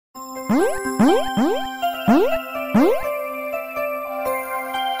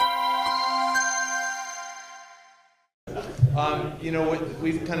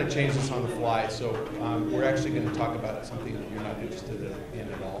we've kind of changed this on the fly, so we're actually going to talk about something that you're not interested in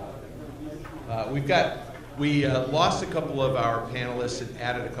at all. We lost a couple of our panelists and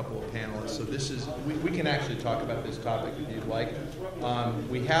added a couple of panelists, so this is, we can actually talk about this topic if you'd like.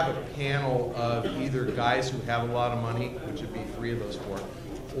 We have a panel of either guys who have a lot of money, which would be 3 of those 4,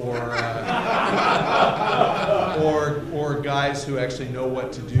 or guys who actually know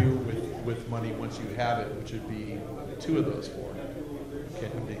what to do with money once you have it, which would be 2 of those 4.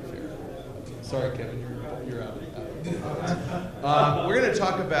 Kevin, being fair. Sorry, Kevin, you're out. We're going to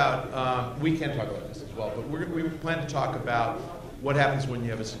talk about, we can talk about this as well, but we plan to talk about what happens when you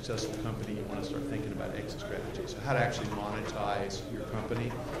have a successful company. You want to start thinking about exit strategies, so how to actually monetize your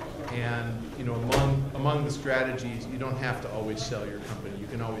company. And among the strategies, you don't have to always sell your company. You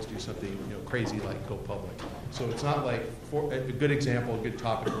can always do something crazy like go public. So it's not like, a good example, a good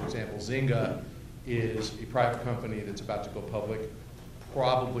topical example, Zynga is a private company that's about to go public.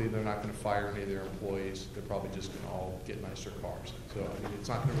 Probably they're not going to fire any of their employees. They're probably just going to all get nicer cars. So it's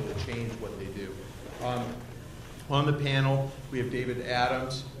not going to really change what they do. On the panel, we have David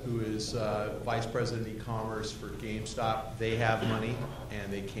Adams, who is Vice President of E-commerce for GameStop. They have money,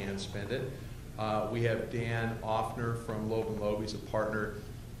 and they can spend it. We have Dan Offner from Loeb & Loeb. He's a partner.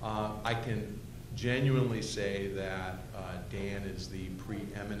 I can genuinely say that Dan is the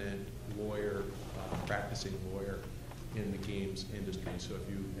preeminent lawyer, practicing lawyer in the games industry. So if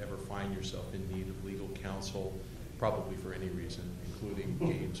you ever find yourself in need of legal counsel, probably for any reason, including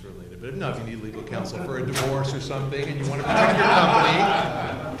games related, but if you need legal counsel for a divorce or something and you want to protect your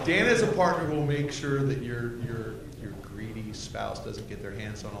company, Dan is a partner who will make sure that your greedy spouse doesn't get their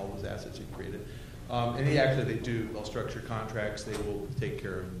hands on all those assets you've created. And they'll structure contracts, they will take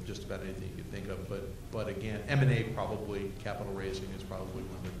care of just about anything you can think of, but again, M&A probably, capital raising is probably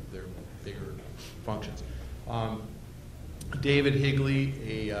one of their bigger functions. David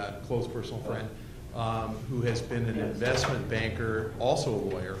Higley, a close personal friend, who has been an investment banker, also a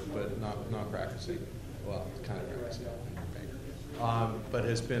lawyer, but not practicing. Well, kind of practicing, banker. But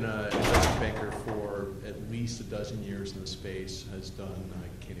has been an investment banker for at least a dozen years in the space, has done,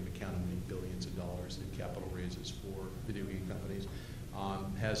 I can't even count how many billions of dollars in capital raises for video game companies,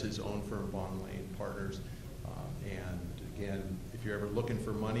 has his own firm, Bond Lane Partners. And again, if you're ever looking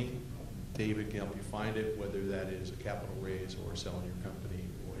for money, David can help you find it, whether that is a capital raise or selling your company,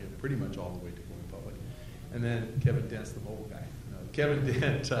 or pretty much all the way to going public. And then Kevin Dent's the mobile guy. Kevin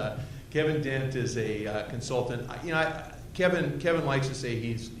Dent is a consultant. Kevin likes to say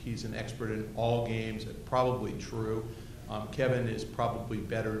he's an expert in all games. Probably true. Kevin is probably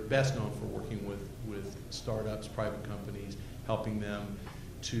best known for working with startups, private companies, helping them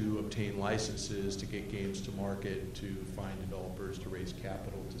to obtain licenses, to get games to market, to find developers, to raise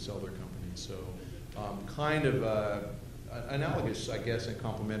capital, to sell their companies. So kind of analogous, I guess, and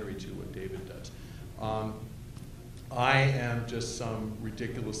complementary to what David does. I am just some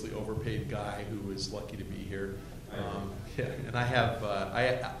ridiculously overpaid guy who is lucky to be here. And I have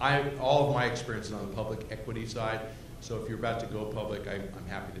all of my experience is on the public equity side. So if you're about to go public, I'm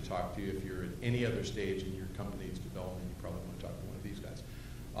happy to talk to you. If you're at any other stage in your company's development, you probably want to talk to one of these guys.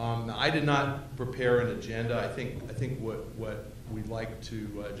 I did not prepare an agenda. I think what we'd like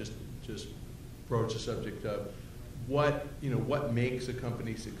to just broach the subject of what makes a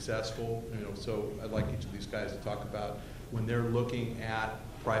company successful. So I'd like each of these guys to talk about when they're looking at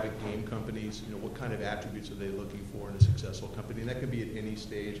private game companies. What kind of attributes are they looking for in a successful company? And that can be at any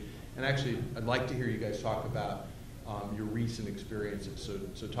stage. And actually, I'd like to hear you guys talk about your recent experiences.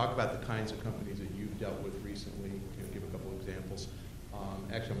 So talk about the kinds of companies that you've dealt with recently. Give a couple examples.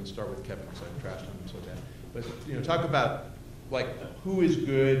 Actually, I'm going to start with Kevin because I've trashed him so bad. But talk about who is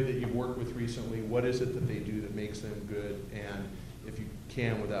good that you've worked with recently. What is it that they do that makes them good? And if you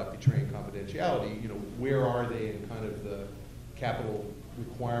can, without betraying confidentiality, where are they in kind of the capital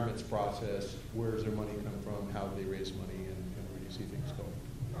requirements process? Where does their money come from? How do they raise money? And where do you see things going?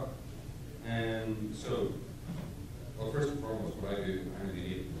 Well, first and foremost, what I do, I'm an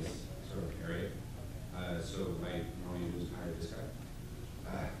idiot in this sort of area. So I normally just hire this guy.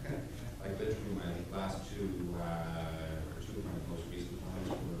 Literally my last two of my most recent clients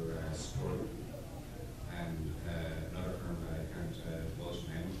were Sport and another firm that I can't divulge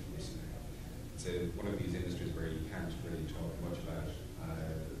the name recently. It's one of these industries where you can't really talk much about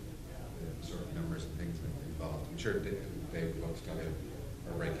the sort of numbers and things that are involved. I'm sure Dave would love to tell you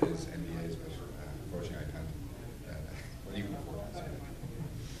or break his NDAs, but unfortunately I can't. Well, you can afford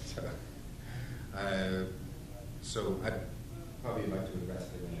that. So I'd probably like to address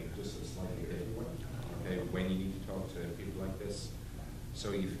it in just a slightly different way. Okay, when you need to talk to people like this.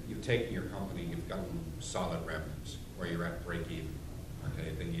 So you've taken your company, you've gotten solid revenues, or you're at break even.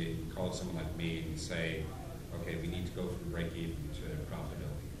 Okay, then you call someone like me and you say, okay, we need to go from break even to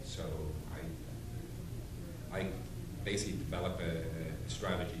profitability. So I basically develop a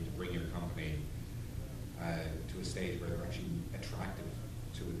strategy to bring your company to a stage where they're actually attractive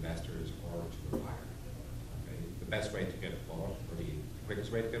to investors or to a buyer. Okay? The best way to get bought, or the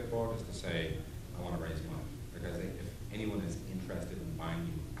quickest way to get bought, is to say, I want to raise money. Because if anyone is interested in buying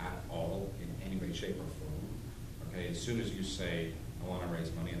you at all, in any way, shape, or form, okay, as soon as you say, I want to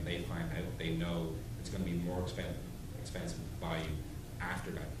raise money, and they find out, they know it's going to be more expensive to buy you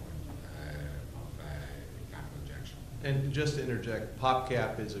after that point of capital injection. And just to interject,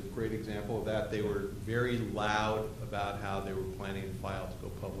 PopCap is a great example of that. They were very loud about how they were planning to file to go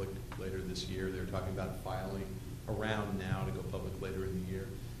public later this year. They were talking about filing around now to go public later in the year.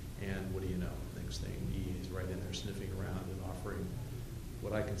 And what do you know? Next thing, E is right in there sniffing around and offering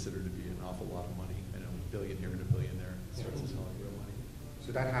what I consider to be an awful lot of money. I know, $1 billion here and $1 billion there. It starts to sound like real money.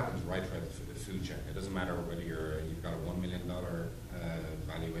 So that happens right throughout the food chain. It doesn't matter whether you've got a $1 million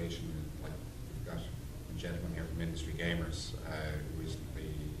valuation, like you've got a gentleman here from Industry Gamers who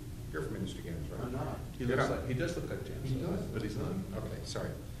recently. You're from Industry Gamers, right? I'm not. He does look like James. He does, but he's not. Okay, sorry.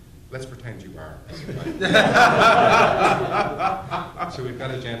 Let's pretend you are. So we've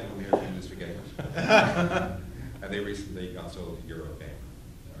got a gentleman here from Industry Gamers, and they recently got sold to Eurogame.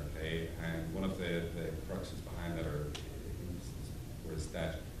 Okay, and one of the cruxes behind that was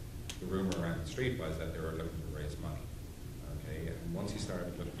that the rumor around the street was that they were looking to raise money. Okay, and once you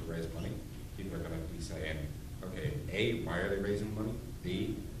started looking to raise money, people are going to be saying, okay, A, why are they raising money?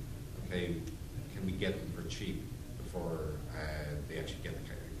 B, okay, can we get them for cheap before they actually get the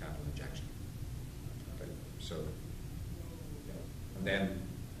capital injection? Okay, so, yeah. And then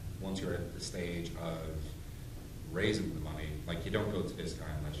once you're at the stage of raising the money, like you don't go to this guy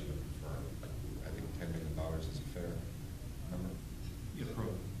unless you're looking for, like, I think $10 million is a fair number. Yeah,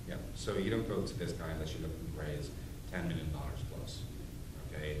 probably. Yeah, so you don't go to this guy unless you're looking to raise $10 million plus.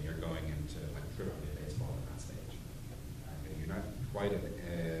 Okay, and you're going into like Triple A baseball at that stage. Okay, you're not quite at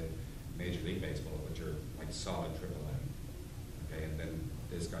Major League Baseball, but you're like solid Triple A. Okay, and then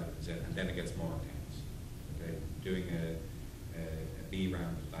this guy comes in, and then it gets more intense. Okay, doing a B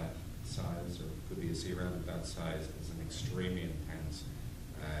round of that size, or could be a C round of that size, is an extremely intense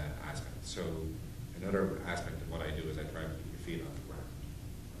aspect. So another aspect of what I do is I try to keep your feet off the ground.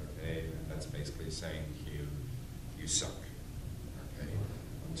 Okay, and that's basically saying to you, you suck. Okay,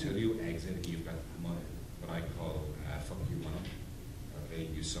 until you exit and you've got money, what I call fuck you money. Okay,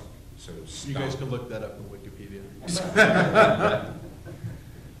 you suck. So stop. You guys can look that up in Wikipedia.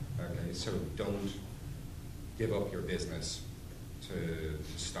 Okay, so don't give up your business to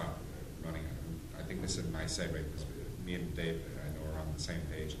stop running it. I think this is a nice segue because me and Dave, I know, are on the same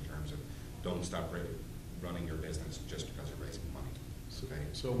page in terms of don't stop running your business just because you're raising money. Okay.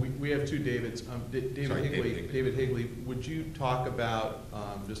 So we have two Davids. David Higley, would you talk about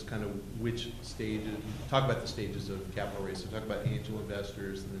just kind of which stages, talk about the stages of capital raise, so talk about angel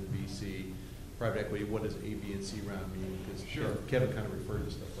investors and then VC, private equity, what does A, B, and C round mean? Because sure. Kevin kind of referred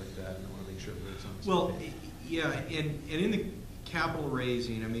to stuff like that, and I want to make sure everybody's on the same page. Yeah, and in the capital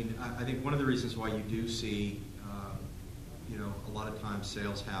raising, I mean, I think one of the reasons why you do see, a lot of times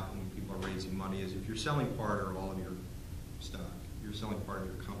sales happen when people are raising money is if you're selling part or all of your stock, you're selling part of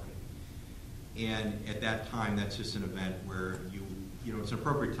your company. And at that time, that's just an event where it's an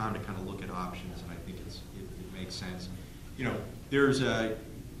appropriate time to kind of look at options, and I think it makes sense. There's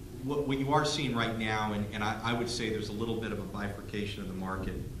what you are seeing right now, and I would say there's a little bit of a bifurcation of the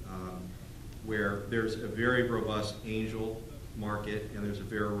market where there's a very robust angel market and there's a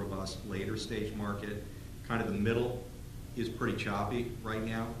very robust later stage market. Kind of the middle is pretty choppy right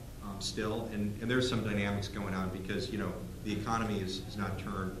now still, and there's some dynamics going on because the economy is not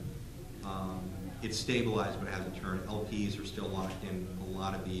turned. It's stabilized, but it hasn't turned. LPs are still locked in a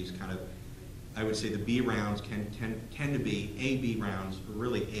lot of these kind of, I would say the B rounds tend to be A, B rounds, but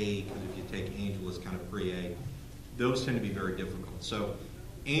really A, because if you take angel as kind of pre-A, those tend to be very difficult. So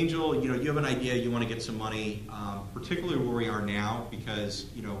angel, you have an idea, you want to get some money, particularly where we are now, because,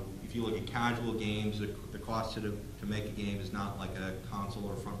 if you look at casual games, the cost to make a game is not like a console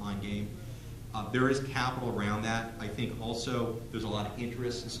or frontline game. There is capital around that. I think also there's a lot of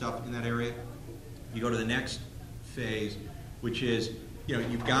interest and stuff in that area. You go to the next phase, which is,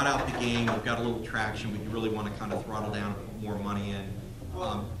 you've got out the game, you've got a little traction, but you really want to kind of throttle down and put more money in.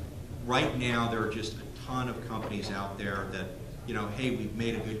 Right now, there are just a ton of companies out there that, hey, we've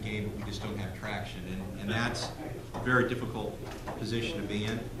made a good game, but we just don't have traction. And that's a very difficult position to be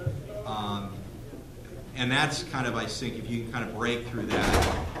in. And that's kind of, I think, if you can kind of break through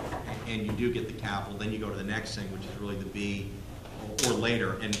that and you do get the capital, then you go to the next thing, which is really the B or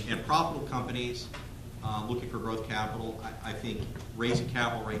later. And profitable companies looking for growth capital, I think raising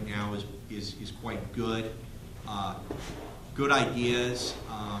capital right now is quite good. Good ideas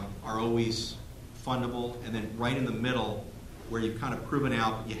are always fundable, and then right in the middle, where you've kind of proven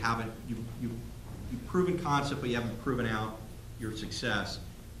out, but you've proven concept, but you haven't proven out your success.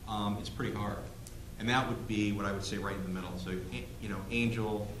 It's pretty hard, and that would be what I would say right in the middle. So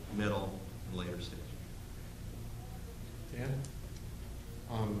angel, middle, and later stage. Dan?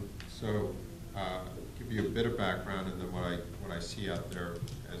 Give you a bit of background and then what I see out there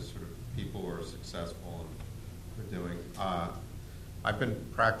as sort of people who are successful and are doing. I've been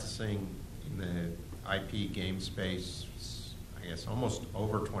practicing in the IP game space, I guess, almost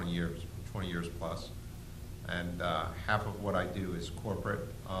over 20 years plus. And half of what I do is corporate,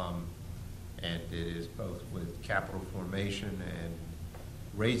 and it is both with capital formation and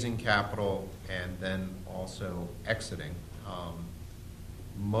raising capital, and then also exiting.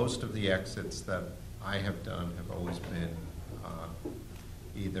 Most of the exits that I have done have always been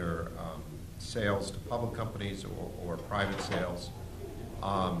either sales to public companies or private sales.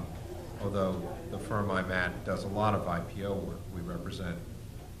 Although the firm I'm at does a lot of IPO work. We represent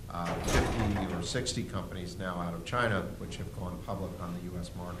 50 or 60 companies now out of China, which have gone public on the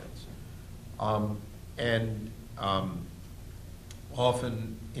U.S. markets.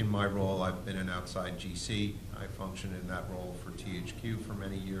 Often in my role, I've been an outside GC. I functioned in that role for THQ for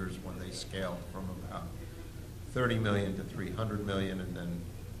many years when they scaled from about 30 million to 300 million, and then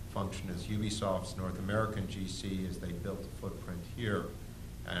functioned as Ubisoft's North American GC as they built a footprint here.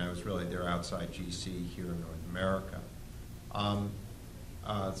 And I was really their outside GC here in North America.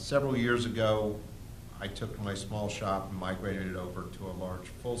 Several years ago, I took my small shop and migrated it over to a large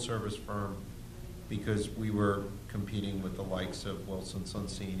full-service firm because we were competing with the likes of Wilson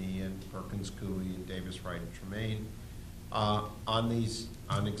Sonsini and Perkins Coie and Davis Wright and Tremaine on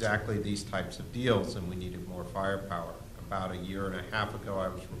exactly these types of deals, and we needed more firepower. About a year and a half ago, I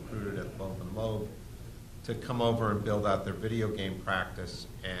was recruited at Loeb & Loeb to come over and build out their video game practice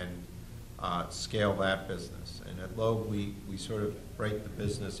and scale that business. And at Loeb, we sort of break the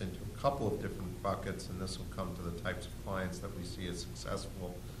business into a couple of different buckets, and this will come to the types of clients that we see as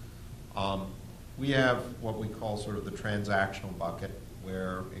successful. We have what we call sort of the transactional bucket,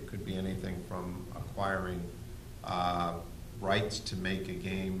 where it could be anything from acquiring rights to make a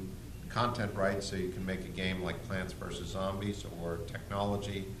game, content rights, so you can make a game like Plants vs. Zombies, or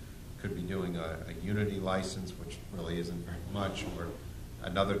technology. Could be doing a Unity license, which really isn't very much, or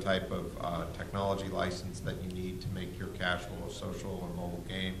another type of technology license that you need to make your casual or social or mobile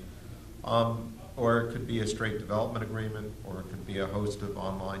game. Or it could be a straight development agreement, or it could be a host of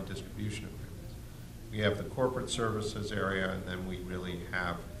online distribution agreements. We have the corporate services area, and then we really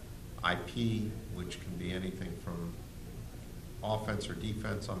have IP, which can be anything from offense or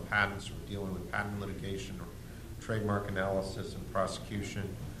defense on patents, or dealing with patent litigation, or trademark analysis and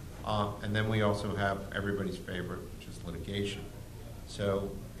prosecution. And then we also have everybody's favorite, which is litigation.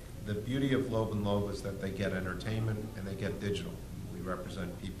 So the beauty of Loeb & Loeb is that they get entertainment and they get digital. We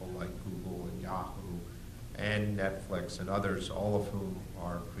represent people like Google and Yahoo and Netflix and others, all of whom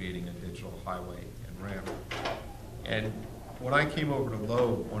are creating a digital highway and ramp. And when I came over to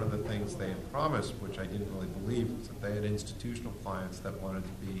Loeb, one of the things they had promised, which I didn't really believe, was that they had institutional clients that wanted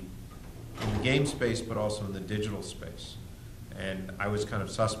to be in the game space but also in the digital space. And I was kind of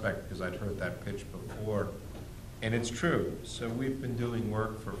suspect because I'd heard that pitch before. And it's true. So we've been doing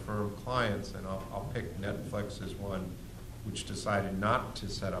work for firm clients, and I'll pick Netflix as one, which decided not to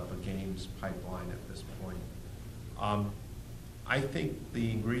set up a games pipeline at this point. I think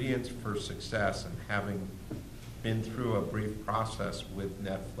the ingredients for success, and having been through a brief process with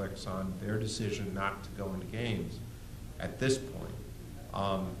Netflix on their decision not to go into games at this point,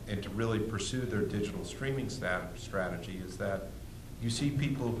 and to really pursue their digital streaming strategy, is that you see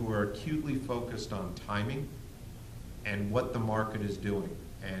people who are acutely focused on timing and what the market is doing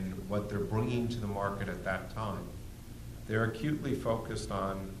and what they're bringing to the market at that time. They're acutely focused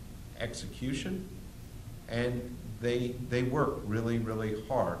on execution, and they work really, really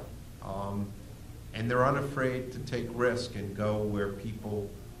hard. And they're unafraid to take risk and go where people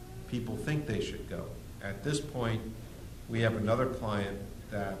think they should go. At this point, we have another client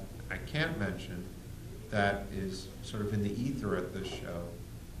that I can't mention that is sort of in the ether at this show.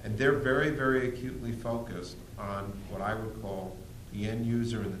 And they're very, very acutely focused on what I would call the end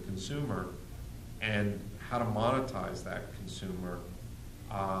user and the consumer, and how to monetize that consumer,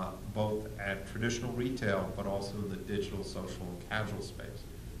 both at traditional retail, but also the digital, social, and casual space.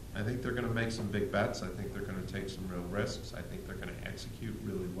 I think they're going to make some big bets. I think they're going to take some real risks. I think they're going to execute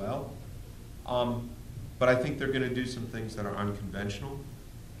really well. but I think they're going to do some things that are unconventional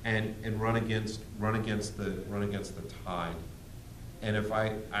and run against the tide. And if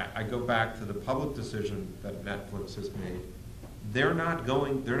I go back to the public decision that Netflix has made, they're not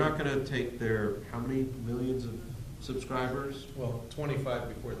going to take their, how many millions of subscribers? Well, 25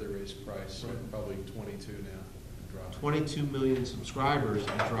 before they raised price, right. Probably 22 now. Drop. 22 million subscribers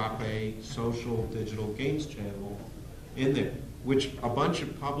and drop a social digital games channel in there, which a bunch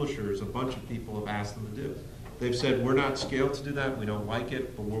of publishers, a bunch of people have asked them to do. They've said, we're not scaled to do that, we don't like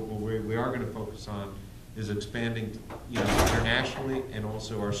it, but what we are going to focus on is expanding, internationally, and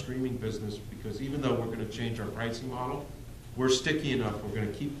also our streaming business, because even though we're going to change our pricing model, we're sticky enough, we're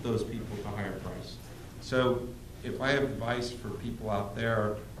going to keep those people at a higher price. So if I have advice for people out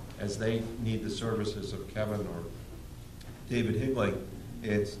there as they need the services of Kevin or David Higley,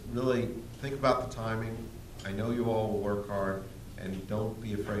 it's really think about the timing. I know you all will work hard, and don't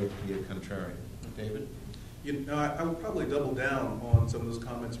be afraid to be a contrarian. David? I would probably double down on some of those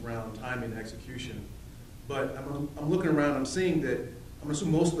comments around timing and execution. But I'm looking around, I'm seeing that, I'm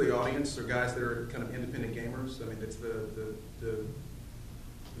assuming most of the audience are guys that are kind of independent gamers. I mean, that's the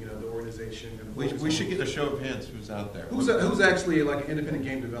organization. We should get a show of hands who's out there. Who's actually like an independent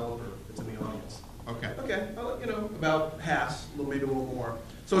game developer that's in the audience? Okay. Okay, about half, maybe a little more.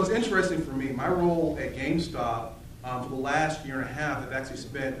 So it's interesting for me. My role at GameStop for the last year and a half, I've actually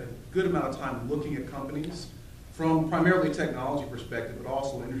spent a good amount of time looking at companies from primarily a technology perspective, but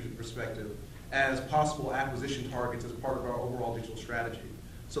also an industry perspective, as possible acquisition targets as part of our overall digital strategy.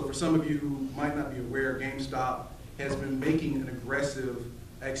 So for some of you who might not be aware, GameStop has been making an aggressive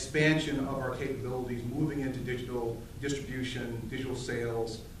expansion of our capabilities, moving into digital distribution, digital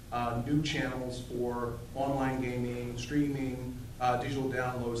sales, new channels for online gaming, streaming, digital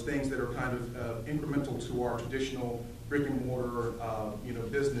downloads, things that are kind of incremental to our traditional brick and mortar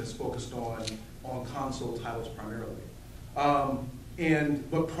business focused on console titles primarily.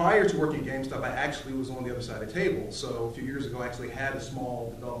 But prior to working at GameStop, I actually was on the other side of the table. So a few years ago, I actually had a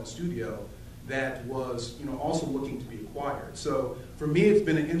small development studio that was also looking to be acquired. So for me, it's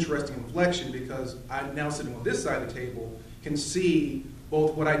been an interesting inflection because I'm now sitting on this side of the table, can see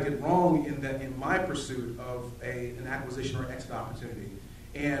both what I did wrong in my pursuit of an acquisition or exit opportunity,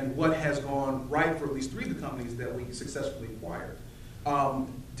 and what has gone right for at least 3 of the companies that we successfully acquired.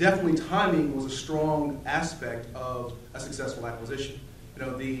 Definitely timing was a strong aspect of a successful acquisition.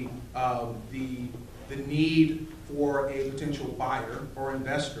 The need for a potential buyer or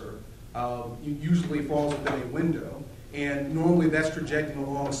investor usually falls within a window, and normally that's projecting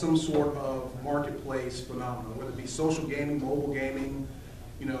along some sort of marketplace phenomenon, whether it be social gaming, mobile gaming,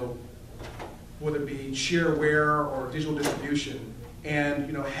 whether it be shareware or digital distribution,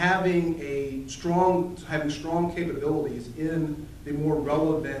 and having strong capabilities in the more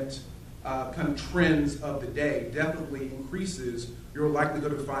relevant kind of trends of the day definitely increases your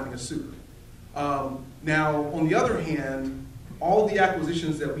likelihood of finding a suitor. Now, on the other hand, all the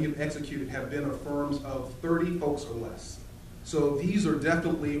acquisitions that we have executed have been of firms of 30 folks or less. So these are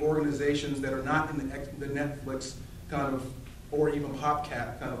definitely organizations that are not in the Netflix kind of, or even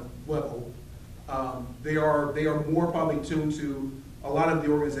PopCap kind of level. They are more probably tuned to a lot of the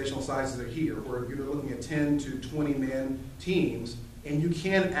organizational sizes are here, where you're looking at 10 to 20 man teams, and you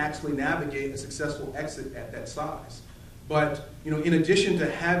can actually navigate a successful exit at that size. But in addition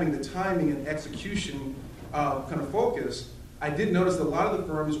to having the timing and execution kind of focus, I did notice that a lot of the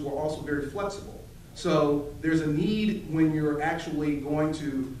firms were also very flexible. So there's a need when you're actually going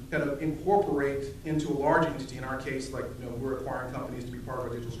to kind of incorporate into a large entity, in our case, like we're acquiring companies to be part of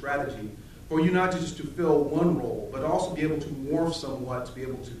our digital strategy, for you not just to fill one role, but also be able to morph somewhat to be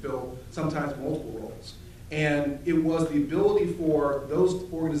able to fill sometimes multiple roles. And it was the ability for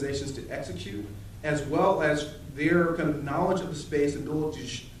those organizations to execute, as well as their kind of knowledge of the space,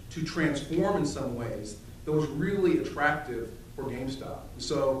 ability to transform in some ways, that was really attractive for GameStop.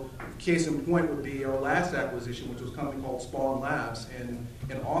 So case in point would be our last acquisition, which was a company called Spawn Labs in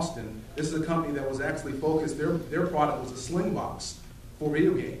Austin. This is a company that was actually focused, their product was a sling box for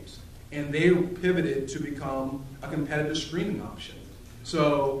video games. And they pivoted to become a competitive streaming option.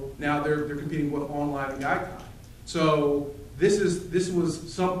 So now they're competing with online and Icon. So this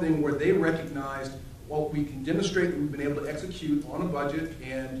was something where they recognized, well, we can demonstrate that we've been able to execute on a budget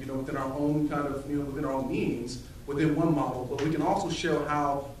and within our own kind of within our own means within one model, but we can also show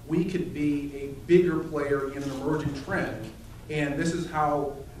how we could be a bigger player in an emerging trend, and this is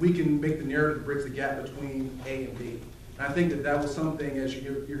how we can make the narrative bridge the gap between A and B. And I think that was something, as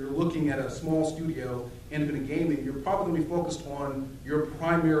you're looking at a small studio, independent gaming, you're probably going to be focused on your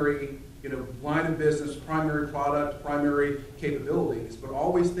primary line of business, primary product, primary capabilities, but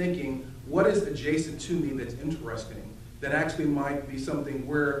always thinking, what is adjacent to me that's interesting, that actually might be something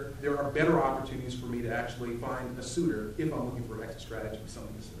where there are better opportunities for me to actually find a suitor if I'm looking for an exit strategy,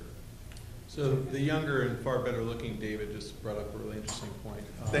 something to consider. So the younger and far better looking David just brought up a really interesting point.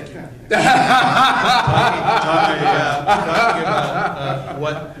 Thank you. Talking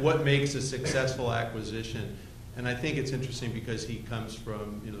about what makes a successful acquisition. And I think it's interesting because he comes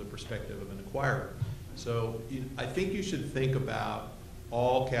from the perspective of an acquirer. So I think you should think about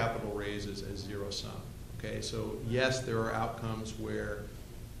all capital raises as zero sum. Okay, so yes, there are outcomes where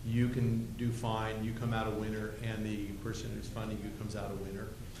you can do fine, you come out a winner, and the person who's funding you comes out a winner.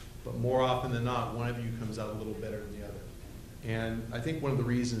 But more often than not, one of you comes out a little better than the other. And I think one of the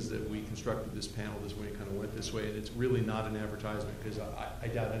reasons that we constructed this panel this way, kind of went this way, and it's really not an advertisement because I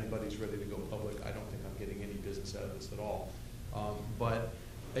doubt anybody's ready to go public. I don't think I'm getting any business out of this at all. But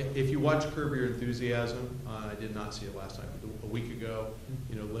if you watch Curb Your Enthusiasm, I did not see it last time, but a week ago,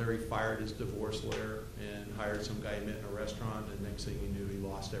 Larry fired his divorce lawyer and hired some guy he met in a restaurant, and next thing you knew, he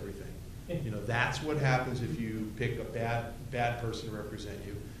lost everything. That's what happens if you pick a bad person to represent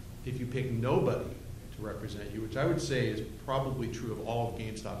you. If you pick nobody to represent you, which I would say is probably true of all of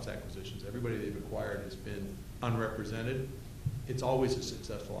GameStop's acquisitions, everybody they've acquired has been unrepresented, it's always a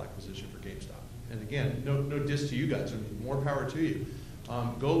successful acquisition for GameStop. And again, no diss to you guys, I mean, more power to you.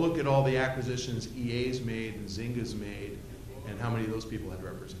 Go look at all the acquisitions EA's made and Zynga's made, and how many of those people had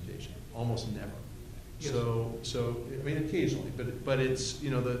representation? Almost never. Yes. So I mean, occasionally, but it's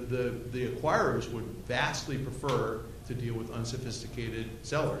the acquirers would vastly prefer to deal with unsophisticated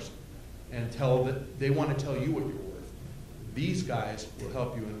sellers, and they want to tell you what you're worth. These guys will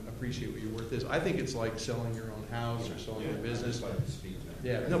help you appreciate what your worth is. I think it's like selling your own house or selling your business.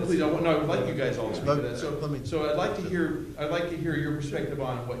 Yeah, no, please. I would like you guys all to speak to that. So I'd like to hear your perspective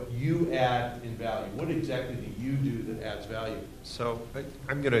on what you add in value. What exactly do you do that adds value? So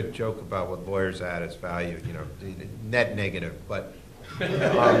I'm going to joke about what lawyers add as value. Net negative, but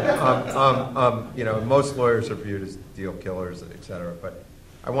most lawyers are viewed as deal killers, et cetera. But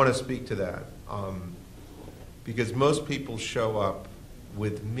I want to speak to that because most people show up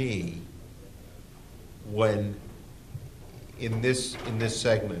with me when. In this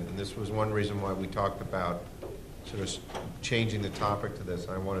segment, and this was one reason why we talked about sort of changing the topic to this,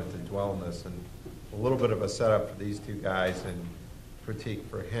 and I wanted to dwell on this, and a little bit of a setup for these two guys and critique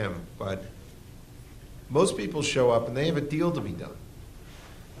for him. But most people show up and they have a deal to be done,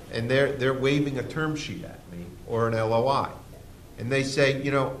 and they're waving a term sheet at me or an LOI, and they say,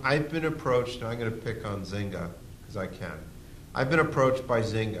 I've been approached, and I'm going to pick on Zynga because I can. I've been approached by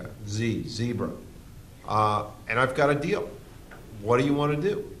Zynga, Zebra, and I've got a deal. What do you want to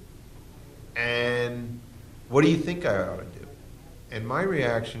do? And what do you think I ought to do? And my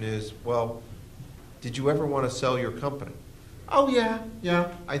reaction is, well, did you ever want to sell your company? Oh, yeah,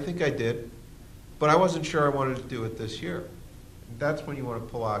 I think I did. But I wasn't sure I wanted to do it this year. And that's when you want to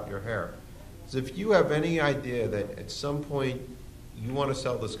pull out your hair. Because if you have any idea that at some point you want to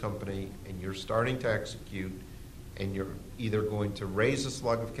sell this company and you're starting to execute and you're either going to raise a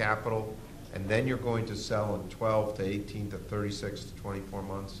slug of capital and then you're going to sell in 12 to 18 to 36 to 24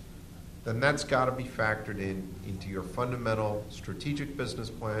 months, then that's got to be factored into your fundamental strategic business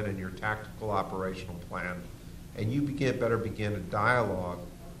plan and your tactical operational plan. And you better begin a dialogue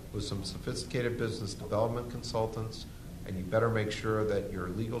with some sophisticated business development consultants, and you better make sure that your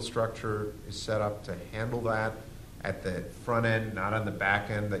legal structure is set up to handle that at the front end, not on the back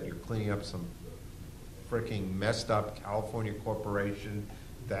end, that you're cleaning up some freaking messed up California corporation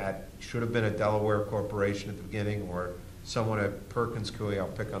that should have been a Delaware corporation at the beginning, or someone at Perkins Coie, I'll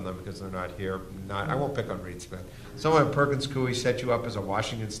pick on them because they're not here. I won't pick on Reed Smith. Someone at Perkins Coie set you up as a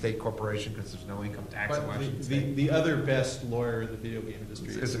Washington State corporation because there's no income tax in Washington State. The other best lawyer in the video game industry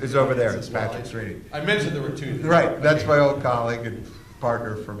is over there. It's Patrick Sweeney. I mentioned there were two. Right. That's my old colleague and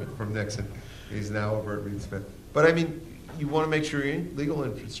partner from Nixon. He's now over at Reed Smith. But I mean, you want to make sure your legal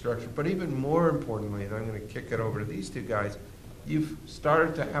infrastructure, but even more importantly, and I'm going to kick it over to these two guys, you've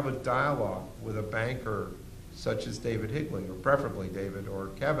started to have a dialogue with a banker such as David Higley, or preferably David or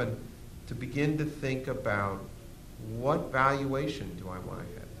Kevin, to begin to think about what valuation do I want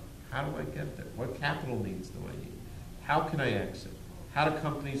to hit? How do I get there? What capital needs do I need? How can I exit? How do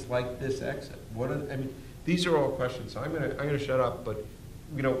companies like this exit? These are all questions. So I'm going to shut up. But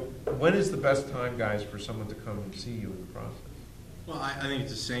when is the best time, guys, for someone to come and see you in the process? Well, I think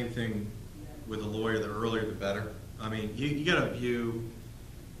it's the same thing with a lawyer. The earlier, the better. I mean, you got to view.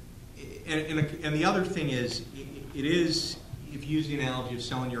 And the other thing is, it is, if you use the analogy of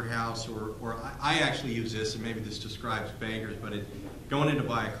selling your house, or I actually use this, and maybe this describes bankers, but going in to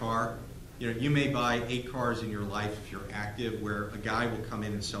buy a car, You know, you may buy 8 cars in your life if you're active, where a guy will come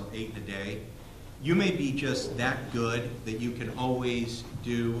in and sell 8 in a day. You may be just that good that you can always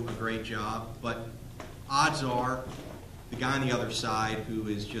do a great job, but odds are the guy on the other side who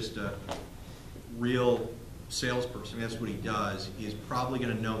is just a real salesperson, that's what he does, is probably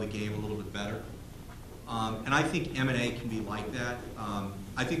going to know the game a little bit better. And I think M&A can be like that.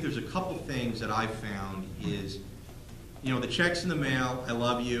 I think there's a couple things that I've found is, you know, the check's in the mail, I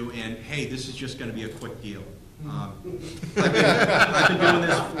love you, and hey, this is just going to be a quick deal. I've been doing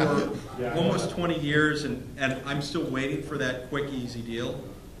this for almost 20 years, and I'm still waiting for that quick, easy deal.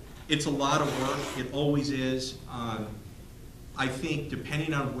 It's a lot of work. It always is. I think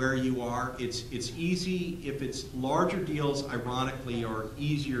depending on where you are, it's easy. If it's larger deals, ironically, are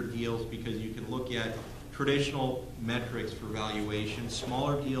easier deals because you can look at traditional metrics for valuation.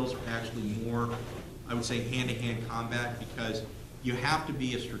 Smaller deals are actually more, I would say, hand-to-hand combat because you have to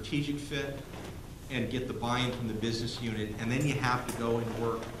be a strategic fit and get the buy-in from the business unit, and then you have to go and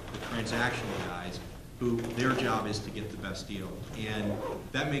work the transactional guys who their job is to get the best deal. And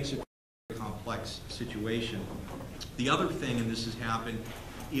that makes it a complex situation. The other thing, and this has happened,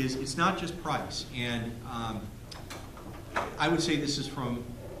 is it's not just price. And I would say this is from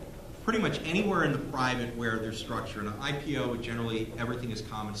pretty much anywhere in the private where there's structure. In an IPO, generally everything is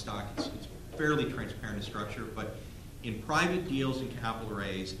common stock. It's fairly transparent in structure, but in private deals and capital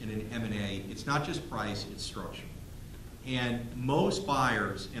raise and in M&A, it's not just price, it's structure. And most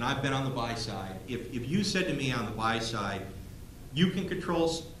buyers, and I've been on the buy side, if you said to me on the buy side, you can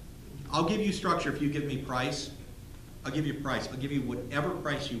control, I'll give you structure if you give me price, I'll give you price. I'll give you whatever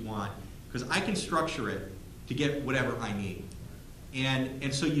price you want because I can structure it to get whatever I need.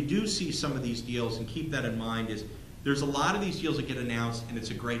 And so you do see some of these deals, and keep that in mind, is there's a lot of these deals that get announced and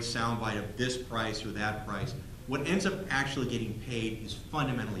it's a great soundbite of this price or that price. What ends up actually getting paid is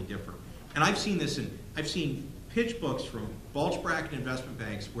fundamentally different. And I've seen this I've seen pitch books from bulge bracket investment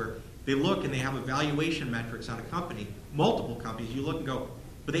banks where they look and they have evaluation metrics on a company, multiple companies, you look and go,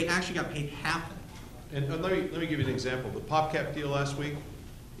 but they actually got paid half that. And let me give you an example. The PopCap deal last week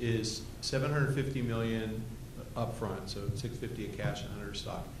is $750 million upfront, so $650 in cash and 100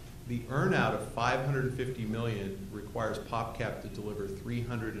 stock. The earnout of $550 million requires PopCap to deliver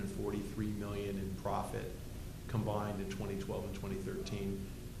 $343 million in profit combined in 2012 and 2013.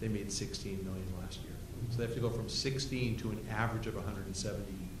 They made $16 million last year. So they have to go from 16 to an average of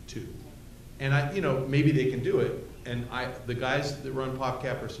 172. And maybe they can do it. And the guys that run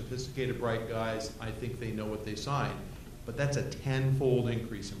PopCap are sophisticated, bright guys. I think they know what they signed. But that's a tenfold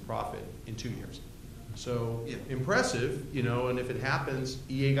increase in profit in 2 years. So impressive, and if it happens,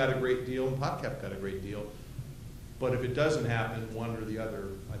 EA got a great deal and PopCap got a great deal. But if it doesn't happen, one or the other,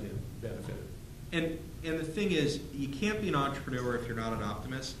 I didn't benefit. And the thing is, you can't be an entrepreneur if you're not an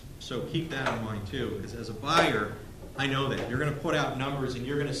optimist. So keep that in mind too, because as a buyer, I know that you're going to put out numbers and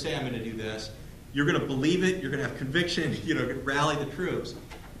you're going to say, I'm going to do this. You're going to believe it. You're going to have conviction. Rally the troops.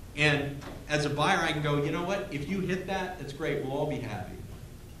 And as a buyer, I can go, you know what? If you hit that, that's great. We'll all be happy.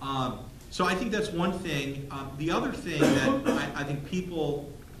 So I think that's one thing. The other thing that I think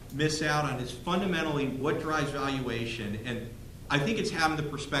people miss out on is fundamentally what drives valuation. And I think it's having the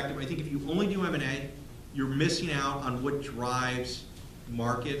perspective. I think if you only do M&A, you're missing out on what drives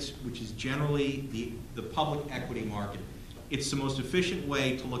markets, which is generally the public equity market. It's the most efficient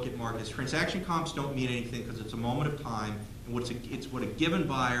way to look at markets. Transaction comps don't mean anything because it's a moment of time, and it's what a given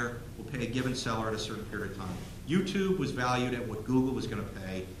buyer will pay a given seller at a certain period of time. YouTube was valued at what Google was going to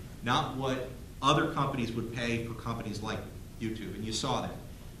pay, not what other companies would pay for companies like YouTube, and you saw that.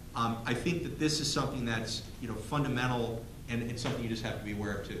 I think that this is something that's fundamental, and it's something you just have to be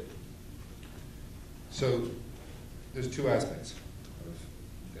aware of too. So there's two aspects of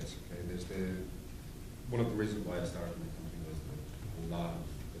this. Okay, there's one of the reasons why I started my company was that a lot of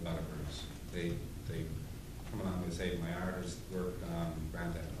developers they come along and say my artist worked on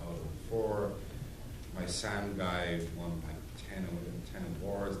Grand Theft Auto 4, my sound guy won like 10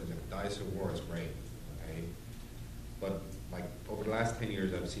 awards, the DICE awards, great, okay, but like over the last 10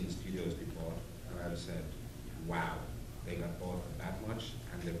 years I've seen studios be bought and I've said, wow, they got bought for that much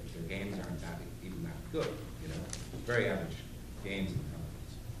and their games aren't even that good, very average games in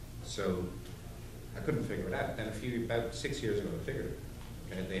companies. So I couldn't figure it out. Then about 6 years ago I figured it.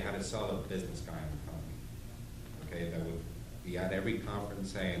 Okay, they had a solid business guy in the company. Okay, that would be at every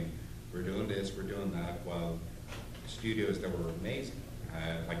conference saying, we're doing this, we're doing that, while studios that were amazing.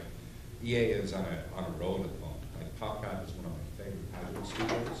 Like EA is on a roll at the moment. Like PopCap is one of my favorite casual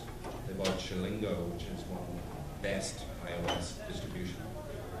studios. They bought Shalingo, which is one of the best iOS distribution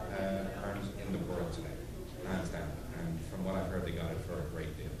firms in the world today, hands down. And from what I've heard, they got it for a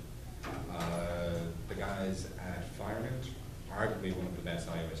great deal. guys at Firemint, arguably one of the best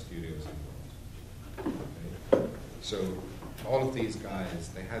iOS studios in the world. Okay? So all of these guys,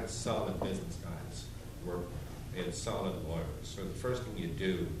 they had solid business guys work. They had solid lawyers. So the first thing you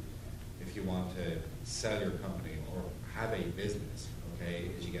do if you want to sell your company or have a business, okay,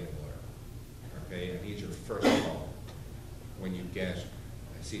 is you get a lawyer. Okay, and he's your first call when you get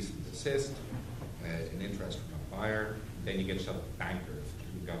a cease and desist, an interest from a buyer, then you get yourself a banker if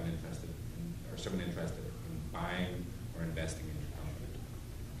you've gotten interested in, or someone interested in buying or investing in your company.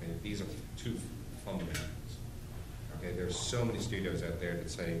 Okay, these are two fundamentals. Okay, there's so many studios out there that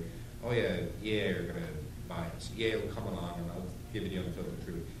say, oh yeah, EA are going to buy us. EA will come along, and I'll give you the unfiltered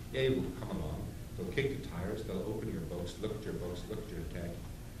truth. EA will come along, they'll kick the tires, they'll open your books, look at your tech,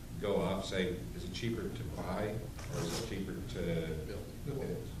 go off, say, is it cheaper to buy or is it cheaper to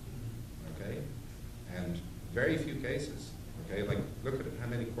build? Okay? And very few cases, okay, like look at how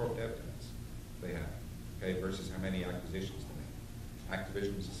many corp dev guys they have, okay, versus how many acquisitions they make.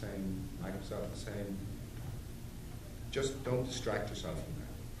 Activision's the same, Microsoft the same. Just don't distract yourself from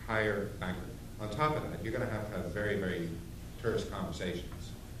that. Hire a banker. On top of that, you're going to have very, very terse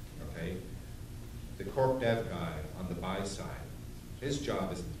conversations, okay? The corp dev guy on the buy side, his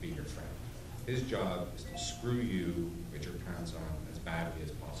job isn't to be your friend. His job is to screw you with your pants on as badly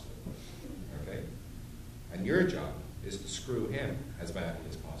as possible, okay? And your job is to screw him as badly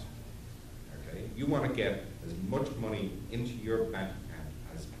as possible, okay? You want to get as much money into your bank account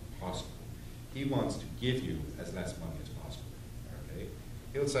as possible. He wants to give you as less money as possible, okay?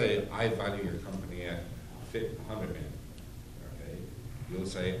 He'll say, I value your company at 100 million, okay? You'll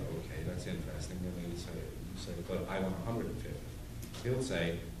say, okay, that's interesting. And he'll say, but I want 150. He'll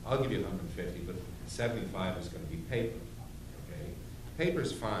say, I'll give you 150, but 75 is going to be paper, okay?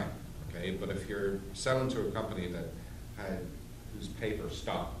 Paper's fine, okay? But if you're selling to a company that whose paper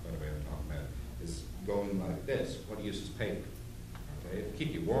stock, by the way I'm talking about, is going like this, what use is paper? Okay? It'll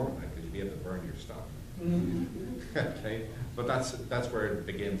keep you warm at night because you'll be able to burn your stock. Okay? But that's where it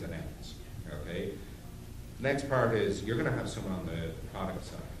begins and ends. Okay? Next part is you're going to have someone on the product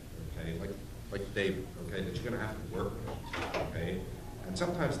side, okay, like David, okay, that you're going to have to work with, okay? And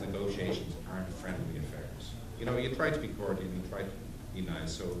sometimes negotiations aren't friendly affairs. You know, you try to be cordial, you try to be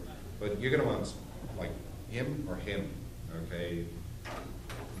nice, but you're going to want like him or him, okay,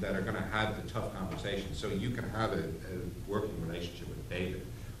 that are going to have the tough conversations so you can have a working relationship with David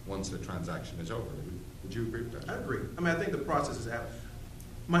once the transaction is over. Would you agree with that? I agree. I mean, I think the process is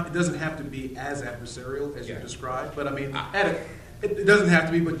it doesn't have to be as adversarial as you described, but I mean, it doesn't have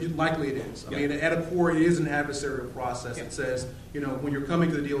to be, but likely it is. I mean, at a core, it is an adversarial process. It says, you know, when you're coming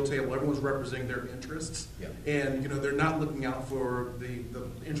to the deal table, everyone's representing their interests, and you know they're not looking out for the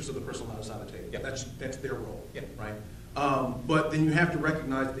interests of the person on the other side of the table. That's their role, right? But then you have to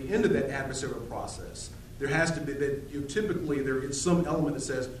recognize at the end of that adversarial process, there has to be that typically there is some element that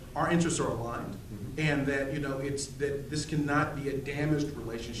says our interests are aligned, and that that this cannot be a damaged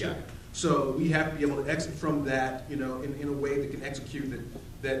relationship. So we have to be able to exit from that, in a way that can execute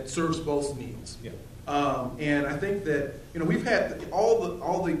that serves both needs. And I think that we've had all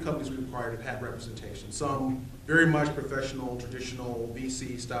the companies we've acquired have had representation. Some very much professional, traditional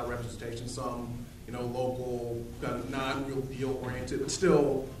VC style representation. Some local, kind of non-real deal oriented, but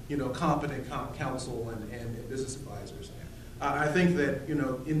still competent counsel and business advisors. I think that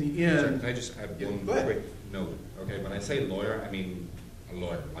in the end. Sorry, can I just add one quick note? Okay, when I say lawyer, I mean a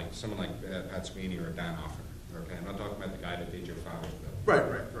lawyer, like someone like Pat Sweeney or Dan Offer. Okay, I'm not talking about the guy that did your father's will. Right.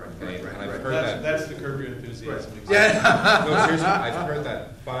 Okay, and I've Right. heard That's the Curb Your Enthusiasm. Right. Yeah. No, seriously, I've heard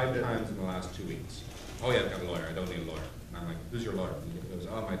that 5 times in the last 2 weeks. Oh yeah, I've got a lawyer. I don't need a lawyer. And I'm like, who's your lawyer? And he goes,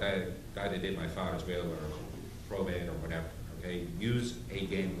 oh, my guy that did my father's will or probate or whatever. Okay, use a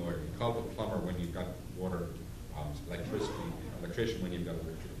game lawyer. You call a plumber when you've got water problems, electrician when you've got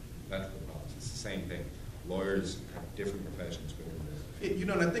electrical problems. It's the same thing. Lawyers have different professions within this.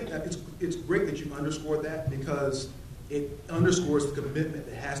 And I think that it's great that you underscored that because it underscores the commitment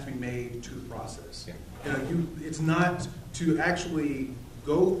that has to be made to the process. It's not to actually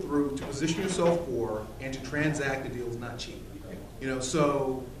go through to position yourself for and to transact a deal is not cheap.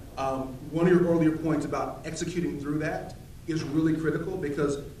 So one of your earlier points about executing through that is really critical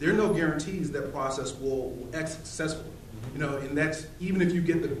because there are no guarantees that process will exit successfully. And that's even if you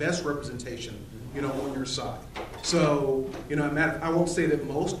get the best representation, on your side. So, I won't say that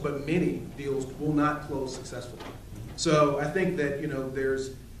most, but many deals will not close successfully. So I think that,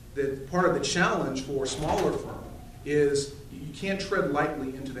 there's that part of the challenge for a smaller firm is you can't tread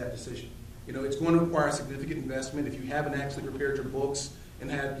lightly into that decision. It's going to require significant investment. If you haven't actually prepared your books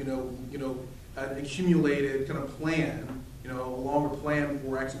and had, an accumulated kind of plan a longer plan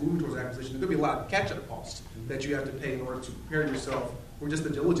for actually moving towards acquisition. There'll be a lot of catch-up costs that you have to pay in order to prepare yourself for just the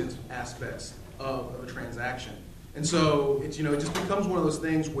diligence aspects of a transaction. And so it's, it just becomes one of those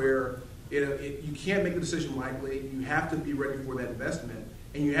things where you can't make the decision lightly. You have to be ready for that investment,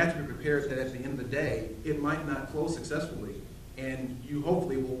 and you have to be prepared that at the end of the day, it might not close successfully, and you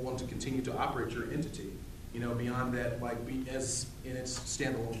hopefully will want to continue to operate your entity, beyond that, like as in its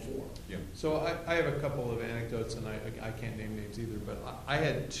standalone form. Yeah. So I have a couple of anecdotes, and I can't name names either, but I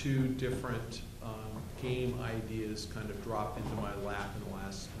had two different game ideas kind of drop into my lap in the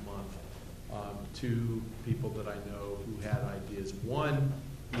last month. Two people that I know who had ideas. One,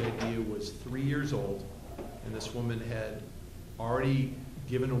 the idea was 3 years old, and this woman had already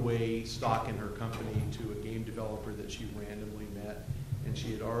given away stock in her company to a game developer that she randomly met, and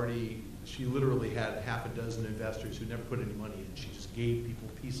she literally had half a dozen investors who never put any money in. She just gave people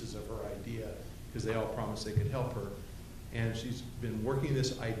pieces of her idea because they all promised they could help her. And she's been working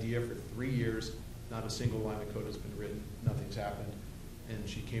this idea for 3 years. Not a single line of code has been written. Nothing's happened. And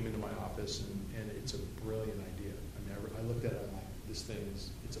she came into my office, and it's a brilliant idea. I looked at it, I'm like, this thing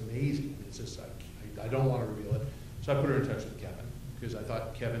it's amazing. It's just, I don't want to reveal it. So I put her in touch with Kevin, because I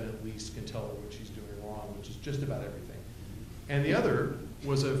thought Kevin at least can tell her what she's doing wrong, which is just about everything. And the other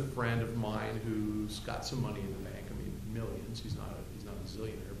was a friend of mine who's got some money in the bank. I mean, millions. He's not a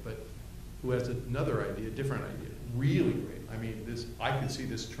zillionaire, but who has another idea, a different idea, really great. I mean, I could see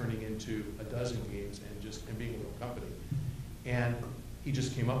this turning into a dozen games and being a little company. And he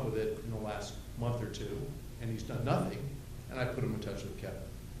just came up with it in the last month or two, and he's done nothing. And I put him in touch with Kevin.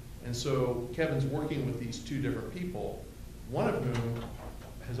 And so Kevin's working with these two different people, one of whom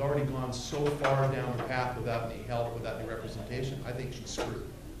has already gone so far down the path without any help, without any representation. I think she's screwed.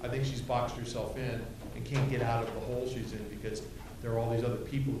 I think she's boxed herself in and can't get out of the hole she's in, because there are all these other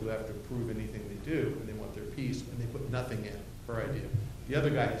people who have to prove anything they do, and they want their piece, and they put nothing in, her idea. The other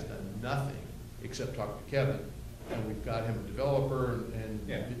guy has done nothing except talk to Kevin, and we've got him a developer, and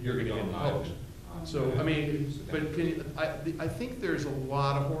you're going to get published. So, I mean, but I think there's a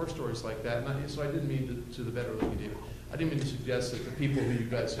lot of horror stories like that, and so I didn't mean to the better looking David. I didn't mean to suggest that the people who you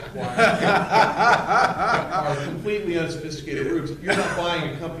guys acquire are completely unsophisticated rubes. You're not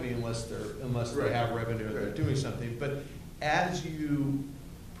buying a company unless they have revenue and they're doing something. But as you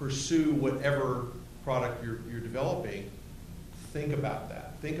pursue whatever product you're developing, think about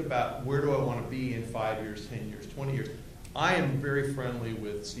that. Think about, where do I want to be in 5 years, 10 years, 20 years. I am very friendly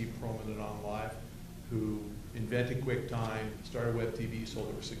with Steve Perlman at OnLive, who invented QuickTime, started Web TV, sold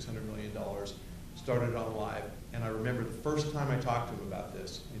over $600 million, started OnLive. And I remember the first time I talked to him about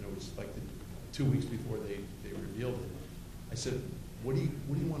this, it was like 2 weeks before they revealed it. I said, what do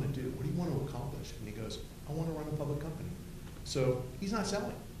you want to do? What do you want to accomplish? And he goes, I want to run a public company. So he's not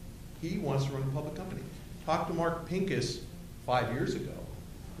selling. He wants to run a public company. Talked to Mark Pincus 5 years ago,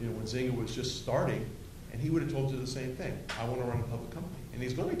 when Zynga was just starting, and he would have told you the same thing. I want to run a public company, and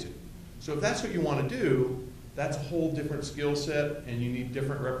he's going to. So if that's what you want to do, that's a whole different skill set, and you need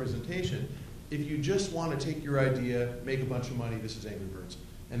different representation. If you just want to take your idea, make a bunch of money, this is Angry Birds,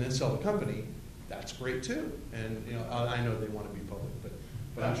 and then sell the company, that's great too. And I know they want to be public,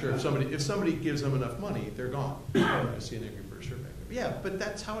 but I'm sure if somebody gives them enough money, they're gone. I see an Angry Birds shirt back there. Yeah, but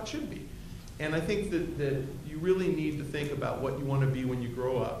that's how it should be. And I think that you really need to think about what you want to be when you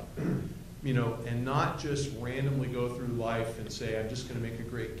grow up, and not just randomly go through life and say, I'm just going to make a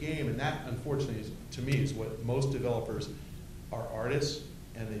great game. And that, unfortunately, to me, is what most developers are artists,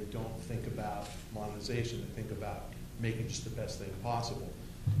 and they don't think about monetization. They think about making just the best thing possible.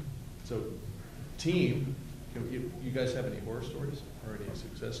 So, team, you guys have any horror stories or any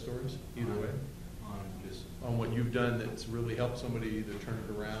success stories? Either way. On what you've done that's really helped somebody either turn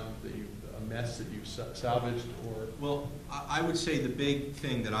it around, a mess that you've salvaged, or? Well, I would say the big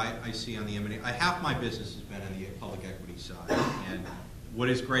thing that I see on the M&A, half my business has been on the public equity side. And what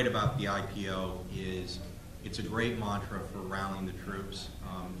is great about the IPO is it's a great mantra for rallying the troops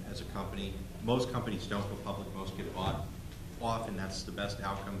as a company. Most companies don't go public, most get bought off, and that's the best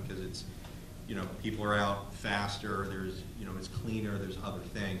outcome because it's, people are out faster, there's, it's cleaner, there's other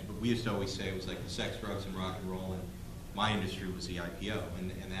things. But we used to always say it was like the sex, drugs, and rock and roll, and my industry was the IPO,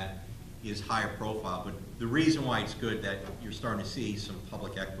 and that is higher profile. But the reason why it's good that you're starting to see some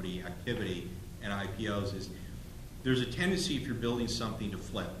public equity activity and IPOs is there's a tendency if you're building something to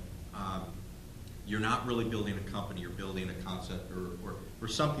flip. You're not really building a company, you're building a concept or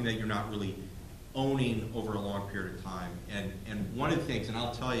something that you're not really owning over a long period of time. And one of the things, and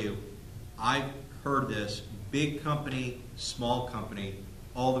I'll tell you, I've heard this, big company, small company,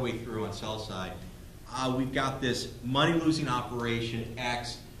 all the way through on sell side. We've got this money-losing operation,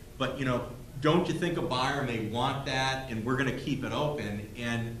 X, but don't you think a buyer may want that, and we're going to keep it open?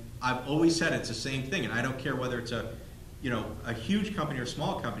 And I've always said it's the same thing, and I don't care whether it's a huge company or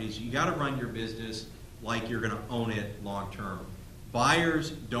small companies. You got to run your business like you're going to own it long term.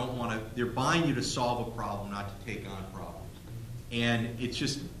 Buyers don't want to. They're buying you to solve a problem, not to take on problems. And it's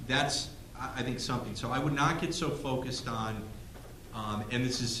just that's I think something. So I would not get so focused on, and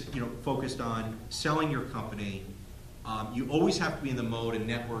this is focused on selling your company. You always have to be in the mode and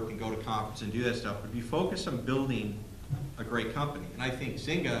network and go to conference and do that stuff, but be focused on building a great company. And I think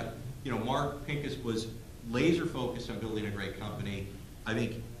Zynga, Mark Pincus was laser focused on building a great company. I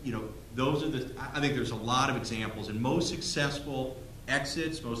think, those are I think there's a lot of examples, and most successful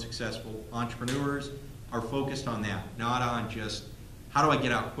exits, most successful entrepreneurs are focused on that, not on just how do I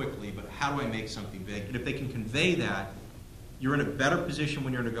get out quickly, but how do I make something big? And if they can convey that, you're in a better position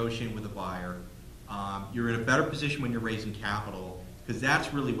when you're negotiating with a buyer. You're in a better position when you're raising capital, because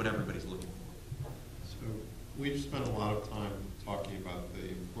that's really what everybody's looking for. So we've spent a lot of time talking about the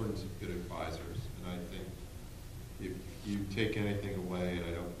importance of good advisors, and I think if you take anything away, and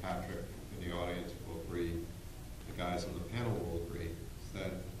I know Patrick in the audience will agree, the guys on the panel will agree, is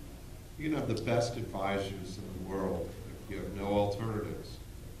that you can have the best advisors in the world. If you have no alternatives,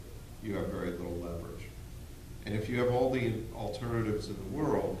 you have very little leverage. And if you have all the alternatives in the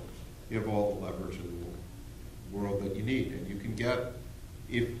world, you have all the leverage in the world that you need. And you can get,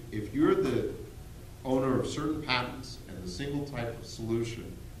 if you're the owner of certain patents and the single type of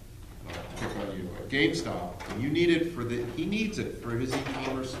solution, I'll pick on you, at GameStop, and you need it he needs it for his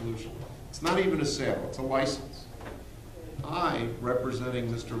e-commerce solution. It's not even a sale, it's a license. I,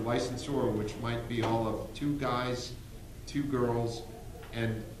 representing Mr. Licensor, which might be all of 2 guys, 2 girls,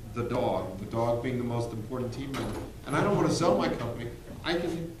 and the dog being the most important team member, and I don't want to sell my company, I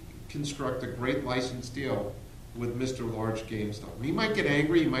can construct a great license deal with Mr. Large GameStop. And he might get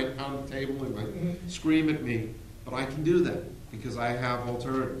angry, he might pound the table, he might scream at me, but I can do that because I have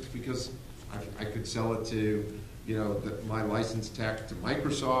alternatives, because I could sell it to, my license tech to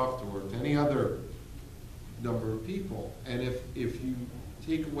Microsoft or to any other number of people. And if you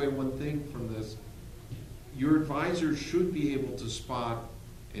take away one thing from this, your advisor should be able to spot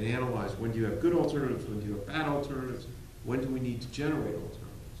and analyze when do you have good alternatives, when do you have bad alternatives, when do we need to generate alternatives.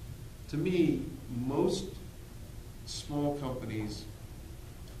 To me, most small companies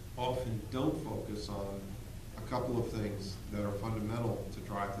often don't focus on a couple of things that are fundamental to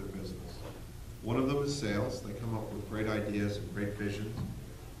drive their business. One of them is sales. They come up with great ideas and great visions,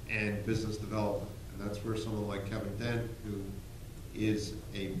 and business development. And that's where someone like Kevin Dent, who is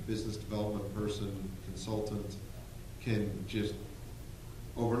a business development person, consultant, can just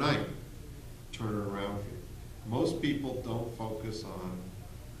overnight turn it around for you. Most people don't focus on,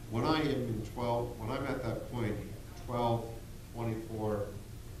 when I'm at that point, 12, 24,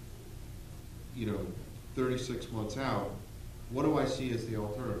 36 months out, what do I see as the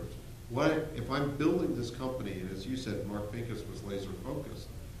alternatives? If I'm building this company, and as you said, Mark Pincus was laser focused,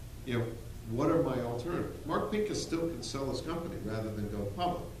 what are my alternatives? Mark Pincus still can sell his company rather than go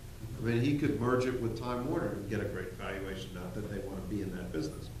public. I mean, he could merge it with Time Warner and get a great valuation, not that they want to be in that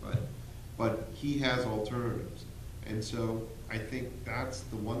business, but he has alternatives. And so I think that's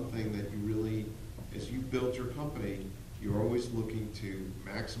the one thing that you really, as you build your company, you're always looking to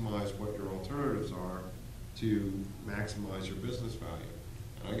maximize what your alternatives are to maximize your business value.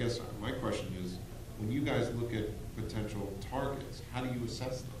 And I guess my question is, when you guys look at potential targets, how do you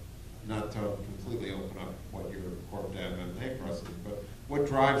assess them? Not to completely open up what your corp dev M&A process is, but what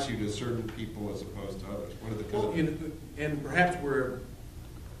drives you to certain people as opposed to others? What are the and perhaps we're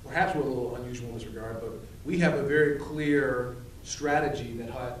a little unusual in this regard, but we have a very clear strategy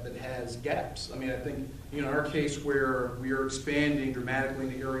that has gaps. I mean, I think in our case where we are expanding dramatically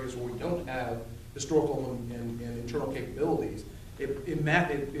into areas where we don't have historical and internal capabilities,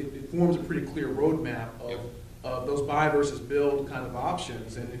 it forms a pretty clear roadmap of those buy versus build kind of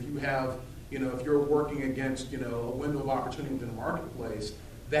options. And if you have, if you're working against, a window of opportunity within a marketplace,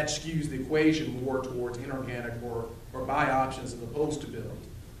 that skews the equation more towards inorganic or buy options as opposed to build.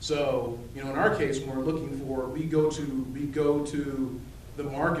 So, in our case, when we're looking for, we go to the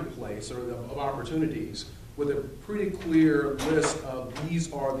marketplace of opportunities with a pretty clear list of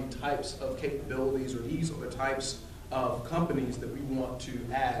these are the types of capabilities or these are the types of companies that we want to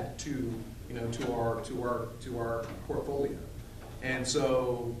add to our portfolio. And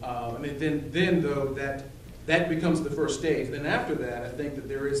so, then though that becomes the first stage. Then after that, I think that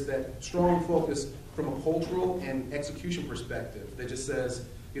there is that strong focus from a cultural and execution perspective that just says,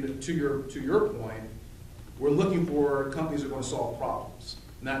 to your point, we're looking for companies that are going to solve problems,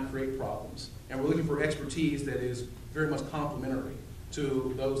 not create problems. And we're looking for expertise that is very much complementary.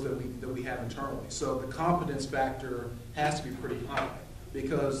 to those that we have internally. So the competence factor has to be pretty high,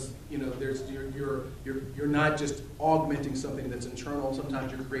 because you're not just augmenting something that's internal.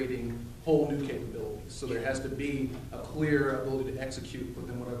 Sometimes you're creating whole new capabilities. So there has to be a clear ability to execute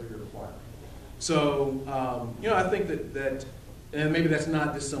within whatever you're requiring. So I think that and maybe that's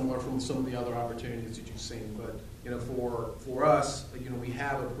not dissimilar from some of the other opportunities that you've seen, but for us, we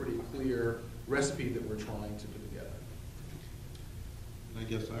have a pretty clear recipe that we're trying to put together. And I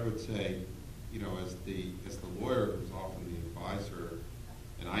guess I would say, as the lawyer who's often the advisor,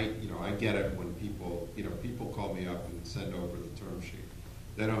 and I get it when people call me up and send over the term sheet.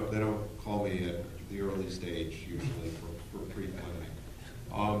 They don't call me at the early stage usually for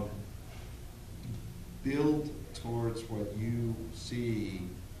pre-planning. Build towards what you see,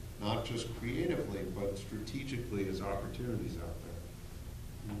 not just creatively, but strategically as opportunities out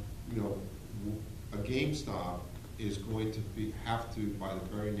there. A GameStop is going to have to, by the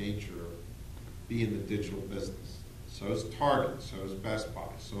very nature, be in the digital business. So is Target, so is Best Buy,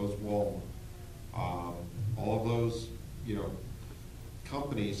 so is Walmart. All of those,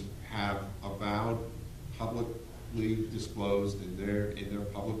 companies have avowed, publicly disclosed in their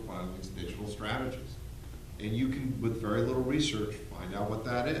public filings digital strategies. And you can, with very little research, find out what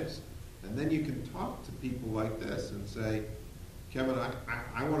that is. And then you can talk to people like this and say, Kevin,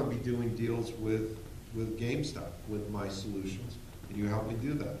 I want to be doing deals with GameStop, with my solutions. Can you help me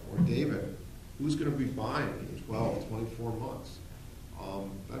do that? Or David, who's going to be buying in 12, 24 months?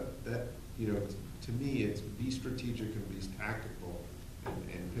 To me, it's be strategic and be tactical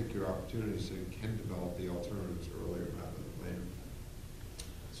and pick your opportunities so you can develop the alternatives earlier rather than later.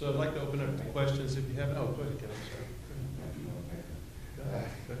 So I'd like to open up to questions if you have. Oh, go ahead, Kevin. Sorry. Go ahead,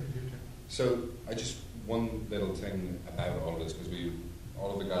 your turn. So I just, one little thing about all of this, because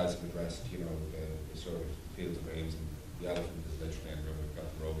all of the guys have addressed, the sort of fields of dreams, and the elephant is literally in the room. We've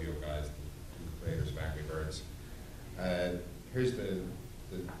got the rodeo guys, the creators of Angry Birds. Here's the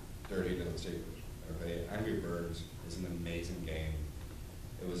dirty little secret. Okay, Angry Birds is an amazing game.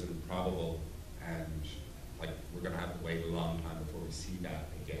 It was improbable, and we're going to have to wait a long time before we see that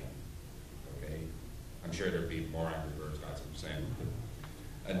again. Okay, I'm sure there'll be more Angry Birds guys. I'm saying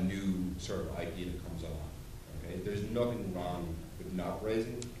a new sort of IP that comes along. Okay, there's nothing wrong with not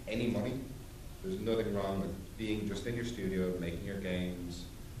raising any money. There's nothing wrong with being just in your studio, making your games,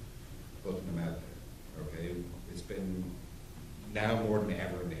 putting them out there. Okay, it's been now more than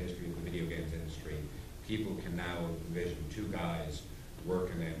ever in the history of the video games industry. People can now envision two guys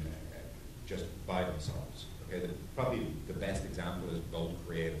working in just by themselves. Okay, probably the best example is Bolt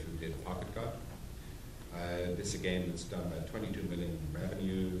Creative, who did Pocket God. This is a game that's done about 22 million in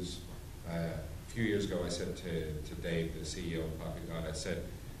revenues. A few years ago, I said to Dave, the CEO of Pocket God, I said,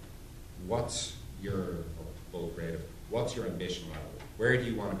 what's your ambition level? Where do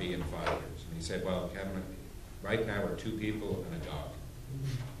you want to be in 5 years? And he said, well, Kevin, right now we're 2 people and a dog.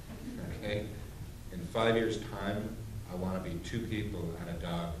 Okay? In 5 years' time, I want to be 2 people and a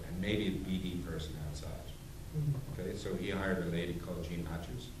dog and maybe a BD person outside. Okay, so he hired a lady called Jean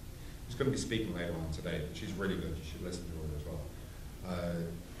Hatchers, who's going to be speaking later on today. She's really good. You should listen to her as well.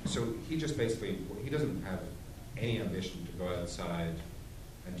 So he just basically, he doesn't have any ambition to go outside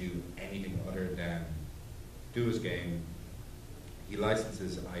and do anything other than do his game. He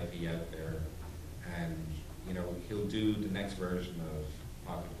licenses IP out there, and he'll do the next version of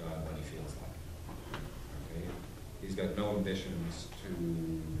Pocket God when he feels like it. Okay, he's got no ambitions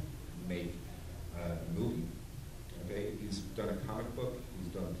to make a movie. Okay, he's done a comic book,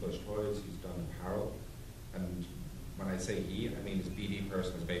 he's done plush toys, he's done apparel, and when I say he, I mean his BD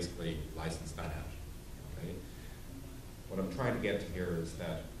person has basically licensed that out. Okay, what I'm trying to get to here is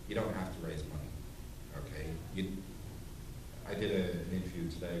that you don't have to raise money. Okay, I did an interview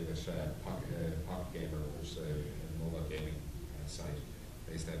today with Pocket Gamer, which is a mobile gaming site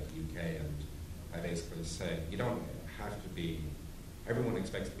based out of the UK, and I basically say you don't have to be. Everyone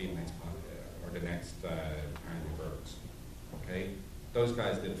expects to be the next Pocket or the next Angry Birds. Okay, those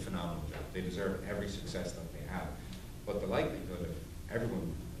guys did a phenomenal job. They deserve every success that they have, but the likelihood of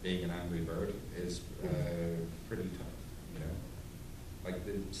everyone being an Angry Bird is pretty tough. Like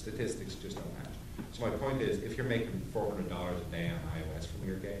the statistics just don't match. So my point is, if you're making $400 a day on iOS from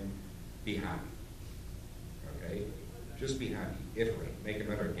your game, be happy. Okay, just be happy. Iterate. Make